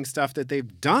removing stuff that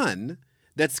they've done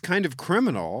that's kind of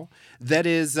criminal, that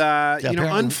is,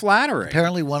 unflattering.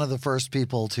 Apparently one of the first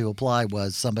people to apply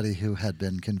was somebody who had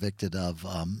been convicted of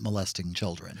molesting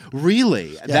children.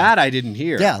 Really? Yeah. That I didn't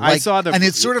hear. Yeah. I saw and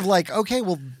it's sort of like, okay,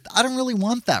 well, I don't really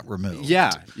want that removed.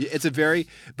 Yeah. It's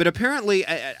but apparently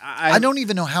I don't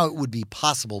even know how it would be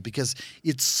possible because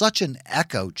it's such an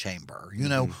echo chamber. You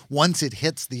know, once it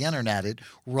hits the internet, it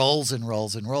rolls and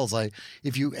rolls and rolls.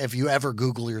 If you ever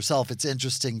Google yourself, it's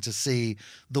interesting to see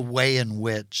the way in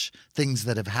which things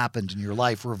that have happened in your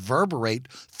life reverberate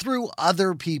through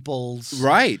other people's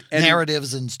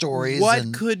narratives and stories.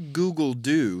 What could Google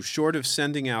do short of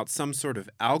sending out some sort of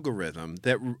algorithm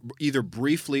that either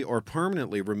briefly or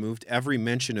permanently removed every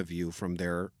mention of you from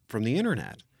the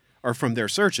internet or from their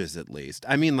searches at least?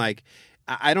 I mean, like,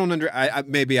 I don't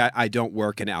maybe I don't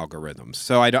work in algorithms,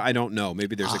 so I don't know.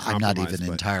 Maybe there's a compromise. I'm not even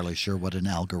entirely sure what an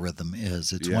algorithm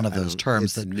is. It's one of those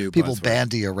terms that people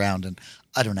bandy around, and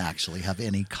I don't actually have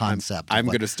any concept. I'm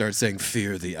going to start saying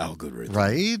fear the algorithm.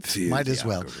 Right? Might as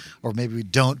well. Or maybe we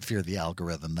don't fear the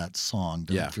algorithm, that song,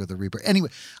 Don't Fear the Reaper. Anyway,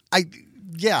 I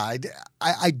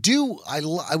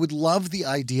would love the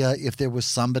idea if there was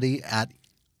somebody at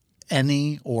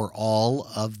any or all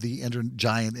of the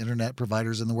giant internet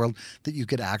providers in the world that you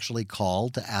could actually call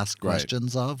to ask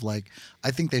questions of. Like,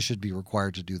 I think they should be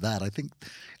required to do that. I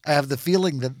have the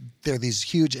feeling that there are these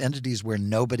huge entities where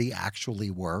nobody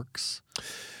actually works.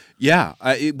 Yeah.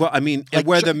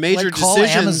 Where the major call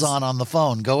decisions... Amazon on the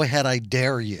phone. Go ahead, I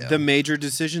dare you. The major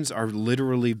decisions are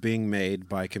literally being made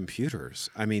by computers.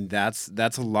 I mean, that's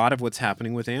a lot of what's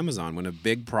happening with Amazon. When a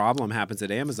big problem happens at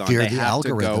Amazon, they have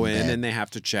to go in and they have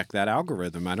to check that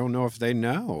algorithm. I don't know if they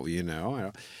know,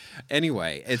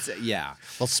 Anyway,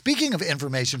 Well, speaking of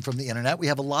information from the internet, we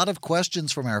have a lot of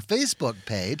questions from our Facebook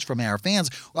page, from our fans.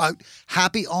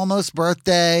 Happy almost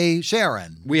birthday,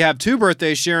 Sharon. We have 2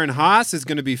 birthdays. Sharon Haas is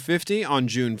going to be 50 on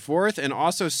June 4th. And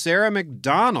also Sarah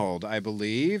McDonald, I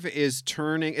believe, is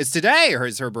today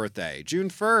is her birthday, June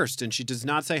 1st. And she does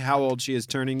not say how old she is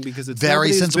turning because it's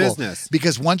very sensible business.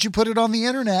 Because once you put it on the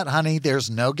internet, honey, there's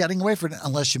no getting away from it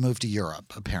unless you move to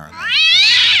Europe, apparently.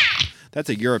 That's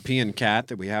a European cat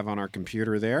that we have on our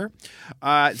computer there.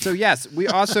 Yes, we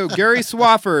also, Gary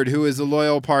Swafford, who is a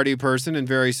loyal party person and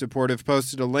very supportive,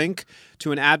 posted a link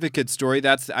to an Advocate story.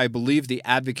 That's, I believe, the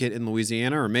Advocate in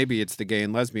Louisiana, or maybe it's the Gay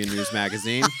and Lesbian News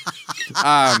magazine.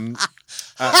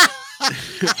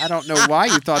 I don't know why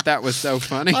you thought that was so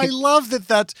funny. I love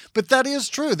but that is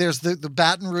true. There's the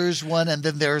Baton Rouge one, and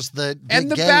then there's the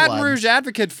the gay Baton one. Rouge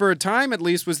Advocate, for a time at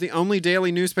least, was the only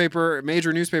daily newspaper,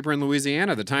 major newspaper in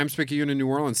Louisiana. The Times-Picayune in New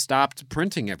Orleans stopped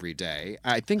printing every day.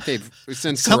 I think they've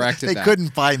since corrected that. They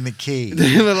couldn't find the key.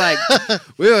 They were like,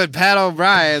 we were at Pat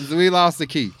O'Brien's, we lost the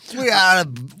key. We're out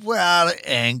of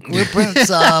ink. We'll print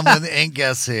some when the ink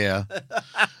gets here.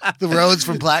 The roads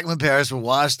from Blackman Parish were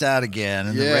washed out again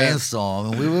in the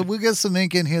rainstorm, and we'll get some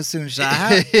ink in here soon.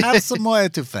 Have some more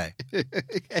etouffee.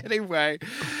 Anyway,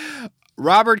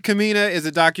 Robert Kamina is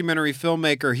a documentary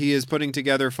filmmaker. He is putting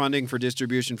together funding for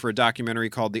distribution for a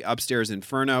documentary called The Upstairs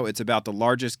Inferno. It's about the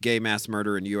largest gay mass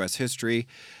murder in U.S. history,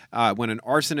 when an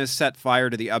arsonist set fire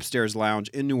to the upstairs lounge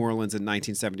in New Orleans in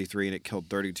 1973, and it killed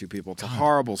 32 people. It's a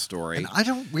horrible story. And I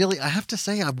have to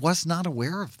say, I was not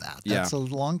aware of that. That's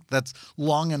that's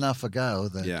long enough ago.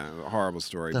 A horrible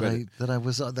story.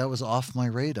 That was off my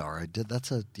radar.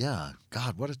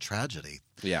 God, what a tragedy.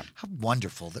 Yeah. How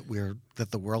wonderful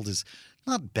that the world is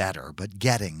not better, but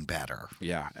getting better.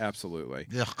 Yeah, absolutely.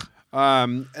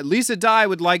 Ugh. Lisa Dye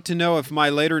would like to know if my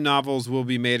later novels will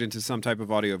be made into some type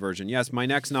of audio version. Yes, my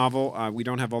next novel, we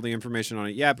don't have all the information on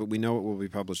it yet, but we know it will be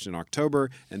published in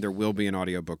October, and there will be an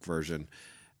audiobook version,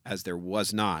 as there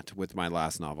was not with my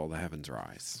last novel, The Heavens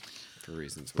Rise, for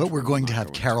reasons. But we're going to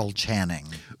have Carol Channing.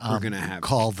 We're going to have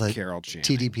call the Carol Channing.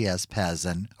 TDPS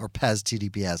Pez or Pez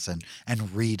TDPS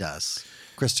and read us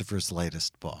Christopher's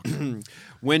latest book.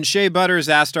 When Shea Butters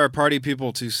asked our party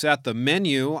people to set the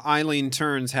menu, Eileen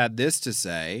Turns had this to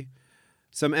say: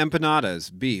 some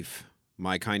empanadas, beef,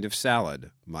 my kind of salad.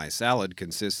 My salad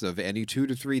consists of any 2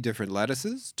 to 3 different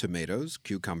lettuces, tomatoes,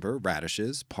 cucumber,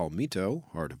 radishes, palmito,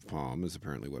 heart of palm is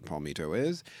apparently what palmito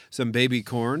is, some baby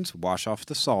corns, wash off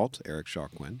the salt, Eric Shaw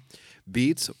Quinn,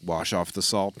 beets, wash off the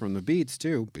salt from the beets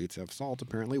too, beets have salt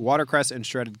apparently, watercress, and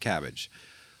shredded cabbage.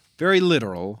 Very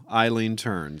literal, Eileen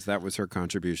Turns. That was her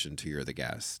contribution to You're the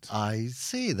Guest. I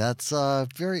see. That's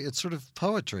it's sort of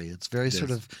poetry. It's very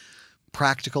sort of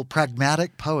practical,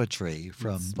 pragmatic poetry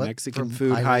from Mexican from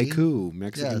food Eileen. Haiku,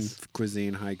 Mexican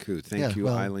cuisine haiku. Thank you,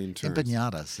 Eileen Turns.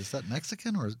 Empanadas, is that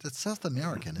Mexican or it's South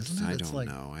American, isn't it? I don't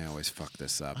know. I always fuck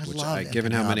this up. Love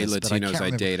given how many empanadas, but Latinos I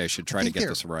date, I should try to get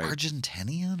this right.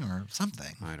 Argentinian or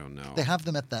something. I don't know. They have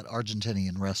them at that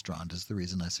Argentinian restaurant is the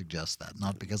reason I suggest that.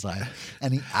 Not because I have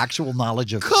any actual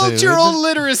knowledge of cultural food.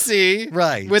 literacy.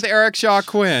 Right. With Eric Shaw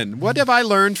Quinn. What have I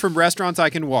learned from restaurants I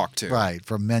can walk to? Right.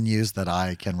 From menus that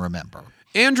I can remember.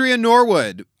 Andrea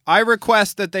Norwood, I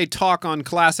request that they talk on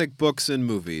classic books and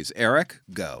movies. Eric,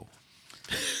 go.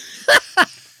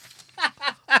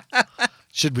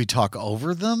 Should we talk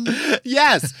over them?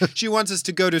 Yes. She wants us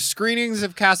to go to screenings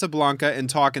of Casablanca and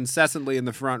talk incessantly in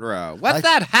the front row. What's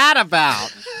that hat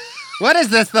about? What is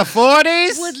this, the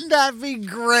 40s? Wouldn't that be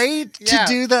great to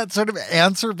do that sort of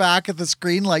answer back at the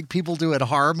screen like people do at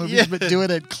horror movies, but do it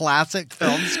at classic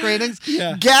film screenings?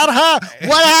 Yeah. Get her!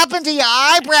 What happened to your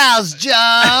eyebrows,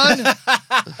 Joan?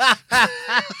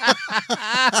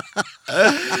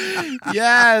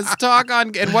 Yes, talk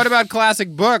on. And what about classic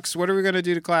books? What are we going to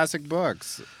do to classic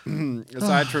books?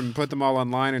 Aside from put them all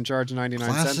online and charge 99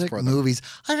 cents for them. Classic movies.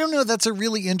 I don't know. That's a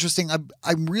really interesting.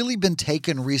 I've really been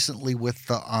taken recently with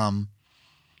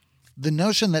the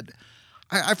notion that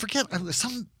I forget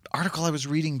some article I was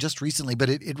reading just recently, but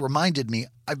it reminded me.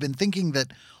 I've been thinking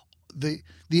that the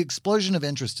explosion of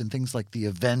interest in things like the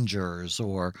Avengers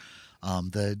or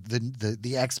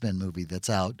the X-Men movie that's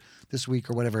out this week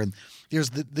or whatever, and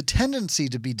there's the tendency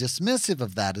to be dismissive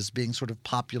of that as being sort of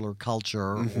popular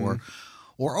culture,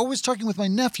 or always talking with my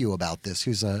nephew about this,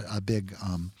 who's a big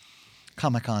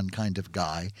Comic-Con kind of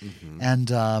guy,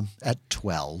 and at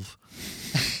 12,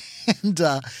 and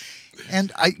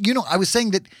I was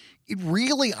saying that it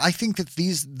really, I think that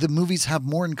the movies have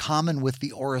more in common with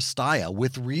the Oresteia,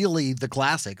 with really the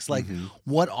classics. Like,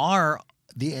 what are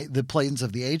the plays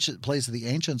of the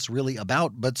ancients really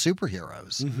about but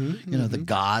superheroes? The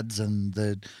gods and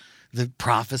the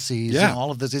prophecies and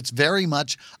all of this. It's very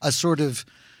much a sort of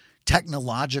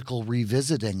technological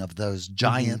revisiting of those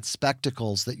giant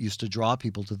spectacles that used to draw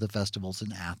people to the festivals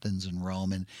in Athens and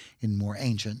Rome and in more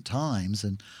ancient times.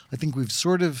 And I think we've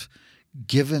sort of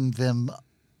given them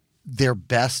their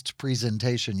best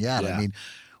presentation yet. I mean,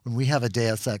 when we have a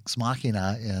Deus Ex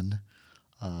Machina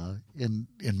in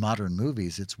modern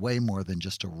movies, it's way more than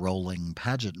just a rolling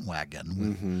pageant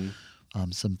wagon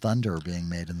with some thunder being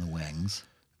made in the wings.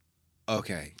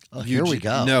 Okay. Oh, here we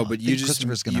go. No, but you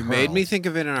made me me think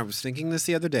of it, and I was thinking this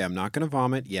the other day. I'm not going to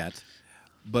vomit yet,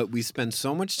 but we spend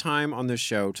so much time on this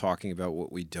show talking about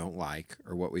what we don't like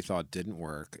or what we thought didn't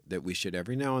work that we should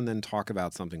every now and then talk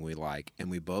about something we like, and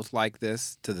we both like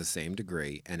this to the same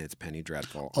degree, and it's Penny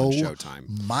Dreadful on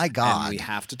Showtime. My God. And we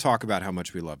have to talk about how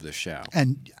much we love this show.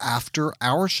 And after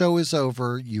our show is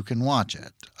over, you can watch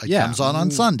it. It comes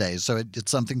on Sundays, so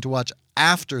it's something to watch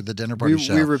after the dinner party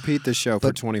show. We repeat the show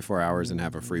for 24 hours and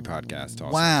have a free podcast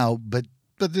also. Wow, but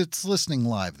it's listening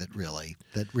live that really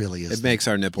is. It makes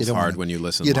our nipples hard when you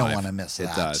listen live. You don't want to miss that.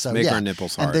 It does. So, Make our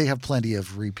nipples hard. And they have plenty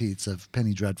of repeats of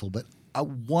Penny Dreadful, but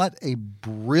what a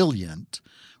brilliant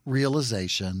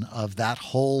realization of that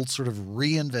whole sort of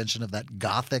reinvention of that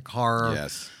gothic horror.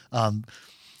 Yes.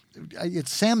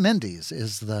 It's Sam Mendes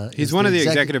He's one of the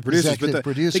executive producers, but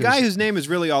the guy whose name is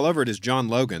really all over it is John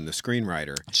Logan, the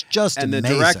screenwriter. It's just amazing.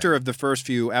 amazing. The director of the first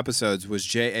few episodes was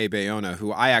J.A. Bayona,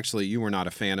 who you were not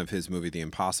a fan of his movie The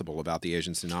Impossible about the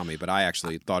Asian tsunami, but I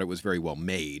actually thought it was very well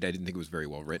made. I didn't think it was very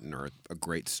well written or a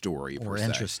great story or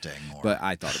interesting. But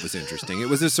I thought it was interesting. It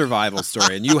was a survival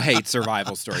story, and you hate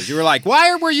survival stories. You were like,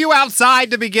 why were you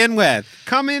outside to begin with?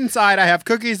 Come inside. I have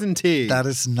cookies and tea. That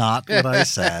is not what I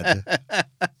said.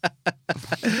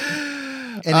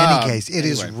 In any case, it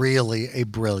is really a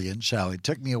brilliant show. It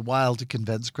took me a while to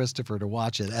convince Christopher to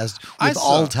watch it, as with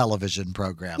all television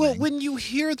programming. Well, when you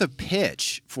hear the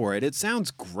pitch for it, it sounds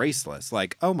graceless.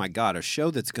 Like, oh my God, a show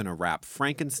that's going to wrap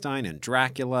Frankenstein and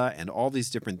Dracula and all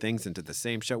these different things into the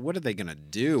same show. What are they going to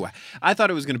do? I thought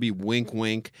it was going to be wink,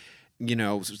 wink.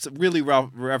 Really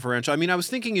referential. I mean, I was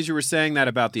thinking as you were saying that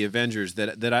about the Avengers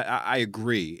that I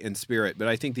agree in spirit, but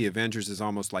I think the Avengers is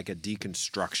almost like a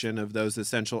deconstruction of those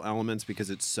essential elements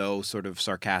because it's so sort of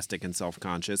sarcastic and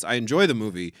self-conscious. I enjoy the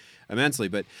movie immensely,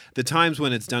 but the times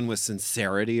when it's done with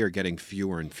sincerity are getting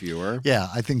fewer and fewer. Yeah,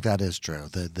 I think that is true.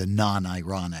 The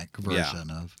non-ironic version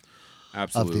of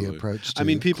the approach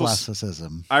to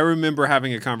classicism. I remember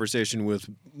having a conversation with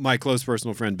my close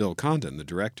personal friend Bill Condon, the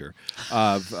director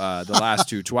of the last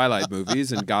two Twilight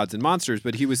movies and Gods and Monsters,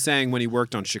 but he was saying when he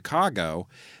worked on Chicago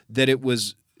that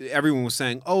everyone was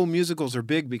saying, oh, musicals are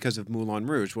big because of Moulin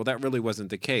Rouge. Well, that really wasn't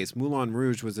the case. Moulin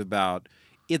Rouge was about,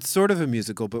 it's sort of a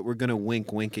musical, but we're going to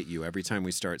wink, wink at you every time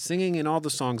we start singing, and all the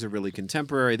songs are really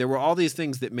contemporary. There were all these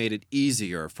things that made it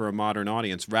easier for a modern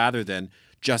audience rather than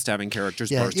just having characters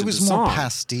burst into song. It was more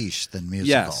pastiche than musical.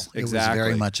 Yes, exactly. It was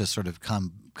very much a sort of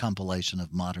compilation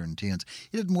of modern tunes.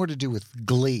 It had more to do with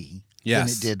Glee than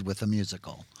it did with a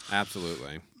musical.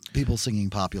 Absolutely. People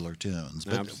singing popular tunes.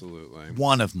 But absolutely.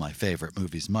 One of my favorite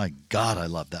movies. My God, I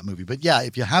love that movie. But yeah,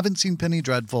 if you haven't seen Penny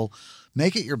Dreadful,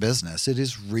 make it your business. It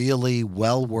is really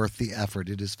well worth the effort.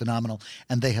 It is phenomenal.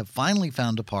 And they have finally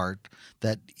found a part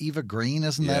that Eva Green,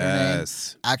 isn't that her name,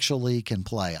 actually can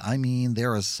play. I mean,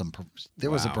 there was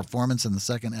a performance in the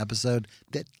second episode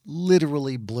that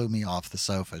literally blew me off the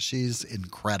sofa. She's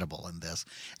incredible in this.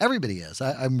 Everybody is.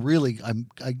 I'm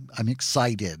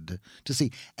excited to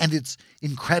see. And it's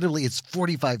incredibly, it's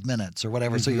 45 minutes or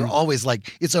whatever. So you're always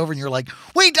like, it's over and you're like,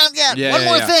 wait, done yet. One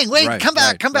more thing. Wait, come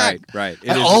back. Right.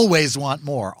 I always want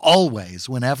more. Always,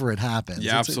 whenever it happens.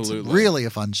 Yeah, absolutely. It's really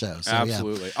a fun show. So,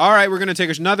 absolutely. Yeah. All right, we're going to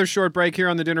take another short break here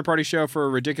on the Dinner Party Show for a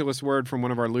ridiculous word from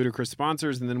one of our ludicrous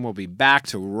sponsors, and then we'll be back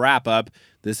to wrap up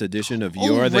this edition of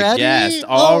You're the Guest.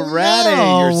 Already?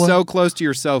 No. You're so close to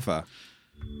your sofa.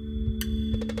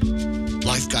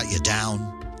 Life got you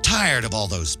down? Tired of all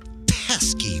those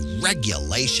pesky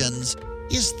regulations?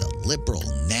 Is the liberal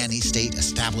nanny state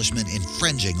establishment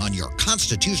infringing on your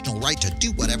constitutional right to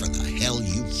do whatever the hell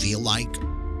you feel like?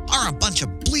 Are a bunch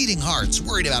of bleeding hearts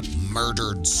worried about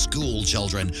murdered school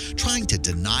children trying to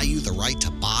deny you the right to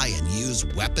buy and use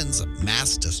weapons of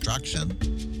mass destruction?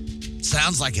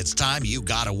 Sounds like it's time you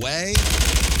got away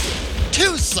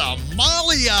to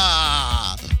Somalia!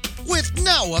 With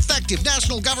no effective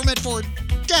national government for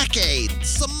decades,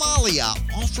 Somalia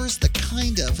offers the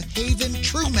kind of haven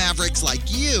true mavericks like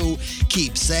you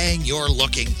keep saying you're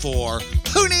looking for.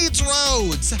 Who needs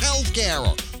roads, healthcare,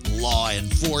 or law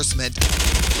enforcement?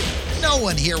 No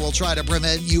one here will try to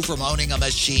prevent you from owning a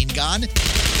machine gun. In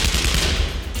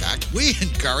fact, we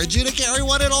encourage you to carry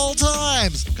one at all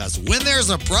times, because when there's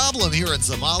a problem here in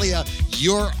Somalia,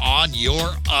 you're on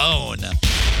your own.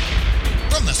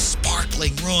 From the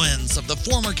sparkling ruins of the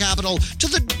former capital to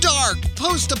the dark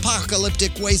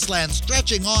post-apocalyptic wasteland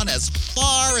stretching on as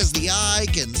far as the eye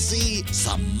can see,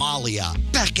 Somalia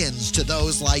beckons to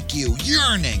those like you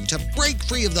yearning to break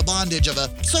free of the bondage of a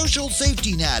social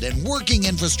safety net and working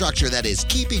infrastructure that is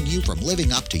keeping you from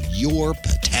living up to your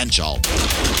potential.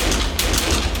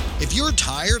 If you're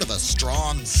tired of a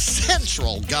strong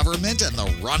central government and the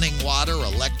running water,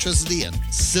 electricity, and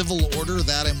civil order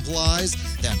that implies,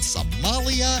 then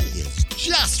Somalia is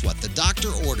just what the doctor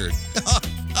ordered.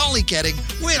 Only kidding.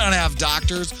 We don't have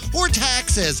doctors or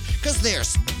taxes because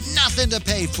there's nothing to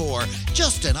pay for.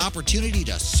 Just an opportunity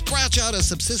to scratch out a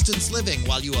subsistence living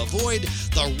while you avoid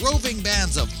the roving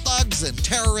bands of thugs and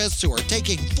terrorists who are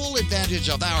taking full advantage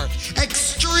of our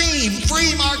extreme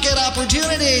free market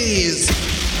opportunities.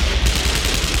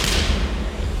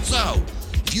 So,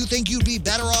 if you think you'd be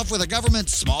better off with a government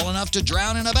small enough to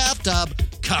drown in a bathtub,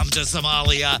 come to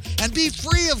Somalia and be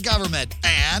free of government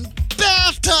and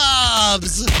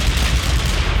bathtubs!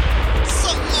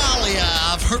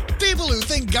 Somalia, for people who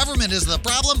think government is the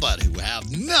problem but who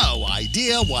have no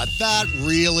idea what that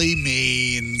really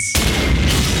means.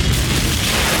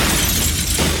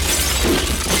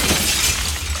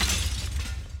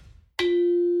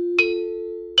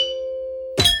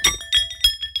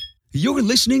 You're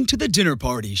listening to The Dinner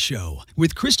Party Show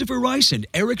with Christopher Rice and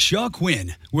Eric Shaw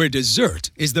Quinn, where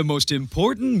dessert is the most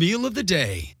important meal of the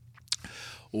day.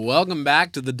 Welcome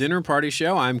back to The Dinner Party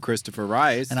Show. I'm Christopher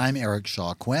Rice. And I'm Eric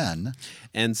Shaw Quinn.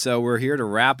 And so we're here to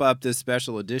wrap up this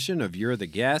special edition of You're the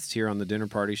Guest here on The Dinner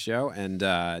Party Show. And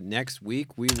next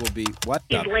week we will be... What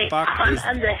the fuck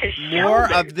is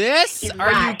more of this?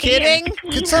 Are you kidding?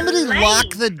 Could somebody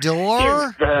lock the door?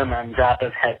 His thumb on top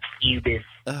of her pubis.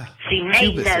 She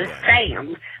made no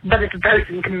sound, but if a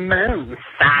person can moan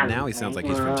silently. Now he sounds like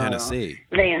he's from Tennessee.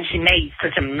 Then she made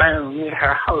such a moan with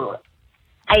her whole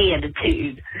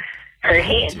attitude. Her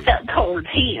head felt towards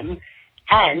him,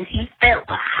 and he felt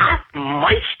a hot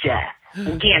moisture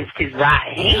against his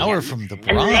right hand. Now we're from the Bronx.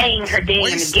 And laying her down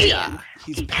again,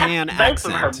 He's he pan touched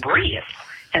both of her accent. breasts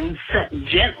and sat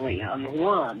gently on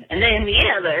one, and then the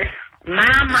other.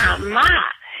 My.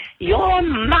 Your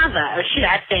mother, should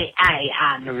I say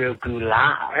Anna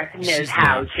Rugular, knows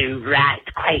how to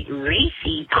write quite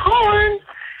racy porn.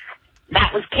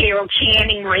 That was Carol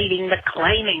Channing reading The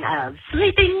Claiming of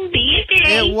Sleeping Beauty.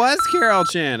 It was Carol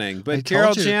Channing, I but told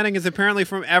Carol you. Channing is apparently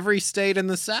from every state in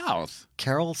the South.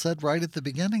 Carol said right at the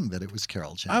beginning that it was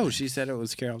Carol Channing. Oh, she said it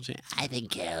was Carol Channing. I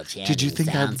think Carol Channing Did you think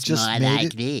I sounds just more made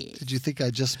like it? this. Did you think I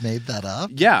just made that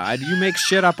up? Yeah, you make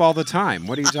shit up all the time.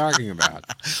 What are you talking about?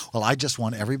 Well, I just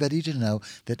want everybody to know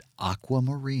that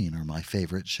aquamarine are my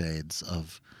favorite shades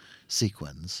of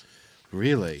sequins.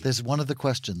 Really? There's one of the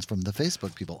questions from the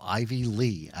Facebook people. Ivy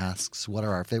Lee asks, "What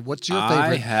are our favorite? What's your I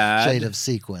favorite had- shade of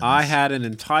sequins?" I had an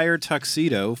entire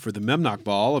tuxedo for the Memnoch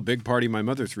Ball, a big party my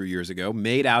mother threw years ago,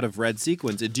 made out of red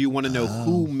sequins. And do you want to know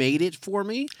who made it for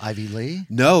me? Ivy Lee?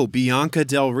 No, Bianca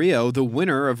Del Rio, the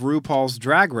winner of RuPaul's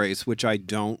Drag Race, which I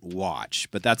don't watch.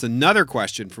 But that's another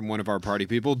question from one of our party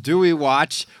people. Do we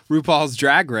watch RuPaul's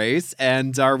Drag Race,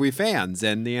 and are we fans?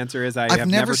 And the answer is I have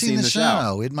never seen the show.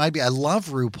 show. It might be. I love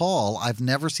RuPaul. I've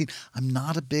never seen. I'm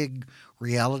not a big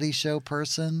reality show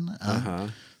person.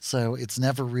 So it's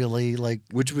never really like...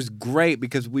 Which was great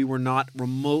because we were not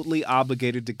remotely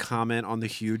obligated to comment on the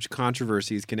huge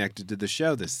controversies connected to the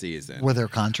show this season. Were there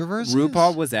controversies?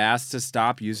 RuPaul was asked to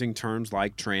stop using terms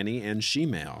like tranny and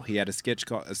she-male. He had a sketch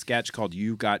called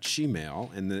 "You Got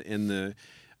She-Male" in the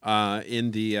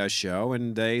show,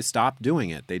 and they stopped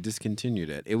doing it. They discontinued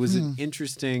it. It was an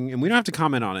interesting, and we don't have to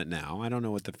comment on it now. I don't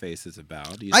know what the face is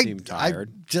about. You seem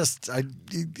tired.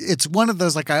 It's one of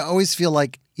those, like, I always feel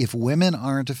like if women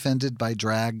aren't offended by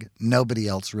drag, nobody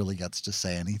else really gets to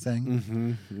say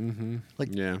anything.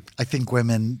 Yeah. I think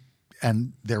women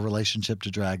and their relationship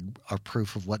to drag are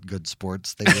proof of what good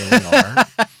sports they really are.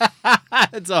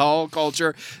 It's a whole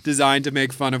culture designed to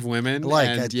make fun of women.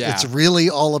 It's really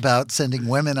all about sending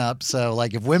women up. So,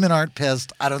 like, if women aren't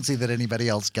pissed, I don't see that anybody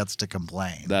else gets to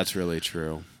complain. That's really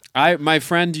true. My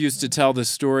friend used to tell this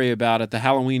story about at the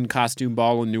Halloween costume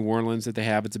ball in New Orleans that they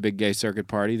have. It's a big gay circuit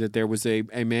party. That there was a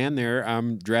man there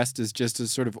dressed as just a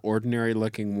sort of ordinary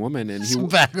looking woman, and Some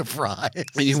bag of fries.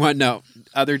 And you want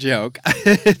other joke?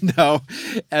 No,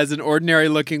 as an ordinary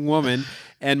looking woman.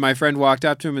 And my friend walked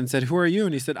up to him and said, "Who are you?"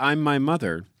 And he said, "I'm my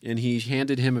mother." And he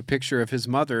handed him a picture of his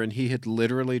mother, and he had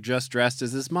literally just dressed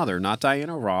as his mother. Not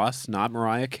Diana Ross, not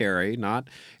Mariah Carey, not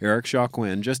Eric Shaw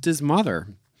Quinn, just his mother.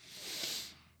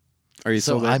 Are you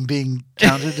so I'm being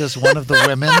counted as one of the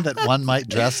women that one might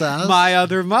dress as? My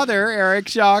other mother, Eric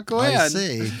Shaw Quinn. I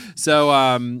see.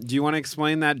 So do you want to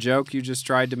explain that joke you just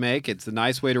tried to make? It's a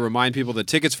nice way to remind people that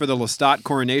tickets for the Lestat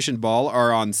Coronation Ball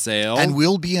are on sale. And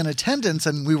we'll be in attendance,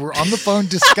 and we were on the phone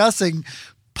discussing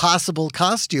possible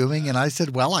costuming, and I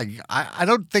said, well, I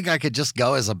don't think I could just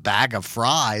go as a bag of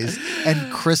fries. And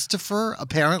Christopher,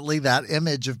 apparently that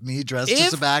image of me dressed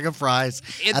as a bag of fries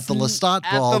at the Lestat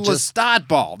Ball. At the Lestat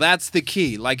Ball, that's the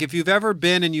key. Like if you've ever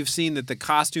been and you've seen that the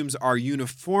costumes are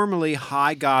uniformly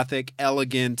high Gothic,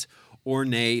 elegant,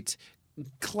 ornate,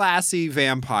 classy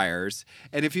vampires,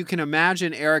 and if you can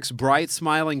imagine Eric's bright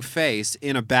smiling face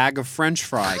in a bag of French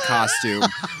fry costume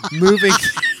moving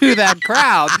through that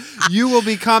crowd, you will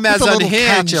become as unhinged. With a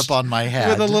little ketchup on my head.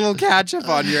 With a little ketchup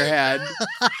on your head.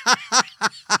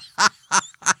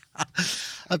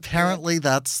 Apparently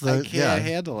that's the... I can't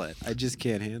handle it. I just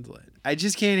can't handle it. I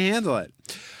just can't handle it.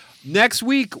 Next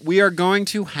week, we are going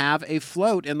to have a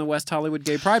float in the West Hollywood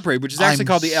Gay Pride Parade, which is actually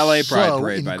called the LA Pride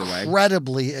Parade, by the way. I'm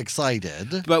incredibly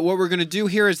excited. But what we're going to do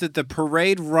here is that the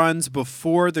parade runs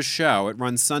before the show. It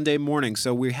runs Sunday morning.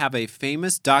 So we have a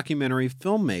famous documentary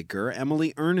filmmaker,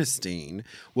 Emily Ernestine,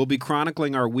 will be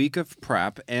chronicling our week of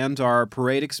prep and our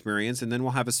parade experience. And then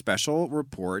we'll have a special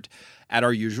report at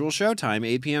our usual showtime,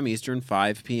 8 p.m. Eastern,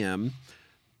 5 p.m.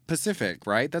 Pacific,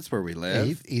 right? That's where we live.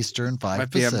 8 Eastern,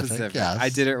 5 p.m. Pacific. Yes. I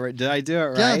did it right. Did I do it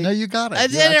right? Yeah, no, you got it. I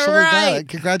did it right.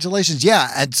 Congratulations.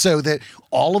 Yeah, and so that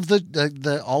all of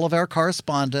all of our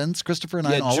correspondents, Christopher and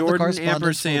I, and all Jordan of the correspondents,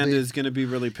 Ampersand is going to be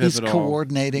really pivotal. He's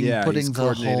coordinating, putting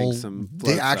the whole,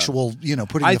 the actual, putting the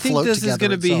float together. I think this is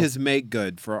going to be his make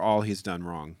good for all he's done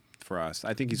wrong for us.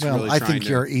 I think he's really trying to. I think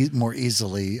you're more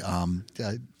easily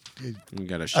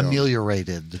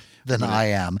ameliorated than I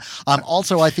am.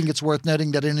 Also, I think it's worth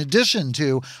noting that in addition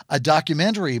to a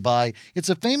documentary it's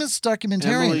a famous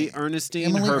documentarian. Emily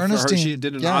Ernestine. She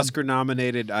did an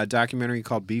Oscar-nominated documentary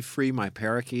called Be Free, My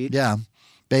Parakeet. Yeah,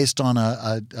 based on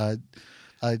a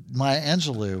Maya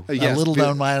Angelou, a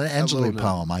little-known Maya Angelou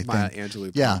poem, I think. Maya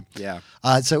Angelou poem, yeah.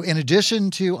 So in addition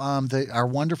to our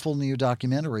wonderful new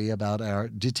documentary about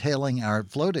detailing our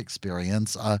float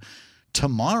experience,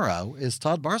 tomorrow is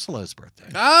Todd Barcelow's birthday.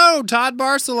 Oh, Todd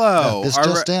Barcelow. This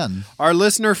just in. Our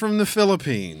listener from the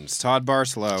Philippines, Todd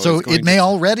Barcelow. So it may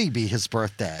already be his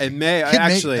birthday. It may,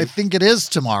 actually. I think it is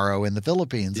tomorrow in the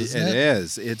Philippines, isn't it? It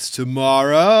is. It's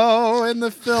tomorrow in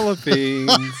the Philippines.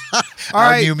 All our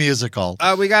right. new musical.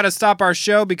 We got to stop our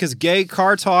show because Gay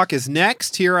Car Talk is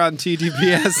next here on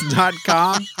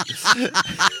TDPS.com.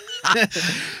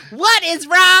 What is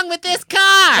wrong with this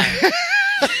car?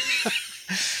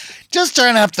 Just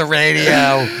turn up the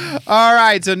radio. All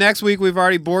right. So next week, we've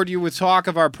already bored you with talk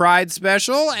of our Pride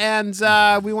special. And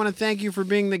we want to thank you for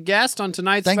being the guest on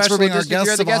tonight's Thanks special. for being our edition.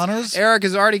 guest of honors. Eric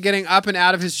is already getting up and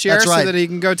out of his chair That's right. so that he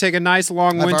can go take a nice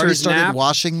long I've already winter's started nap.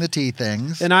 washing the tea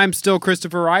things. And I'm still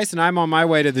Christopher Rice, and I'm on my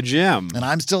way to the gym. And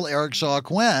I'm still Eric Shaw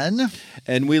Quinn.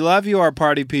 And we love you, our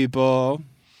party people.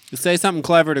 Say something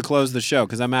clever to close the show,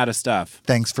 because I'm out of stuff.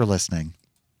 Thanks for listening.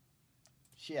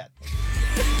 Shit.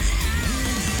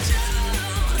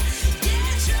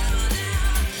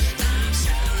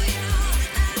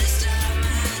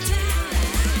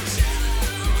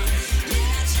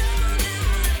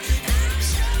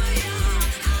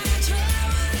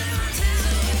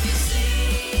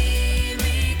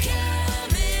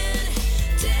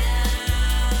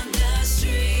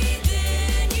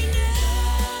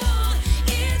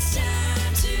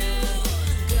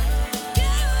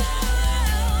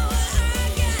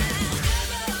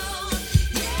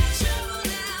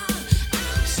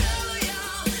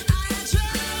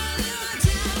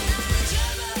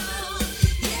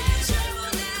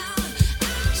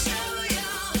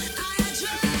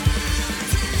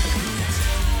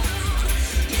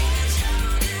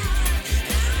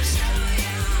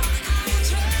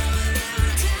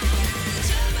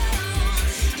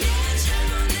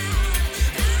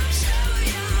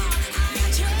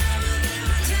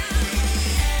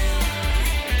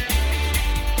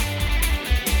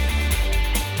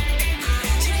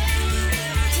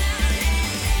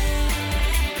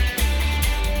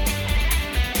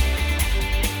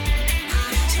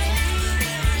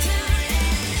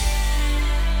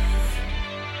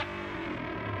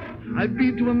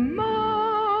 to a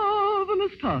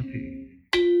marvelous party.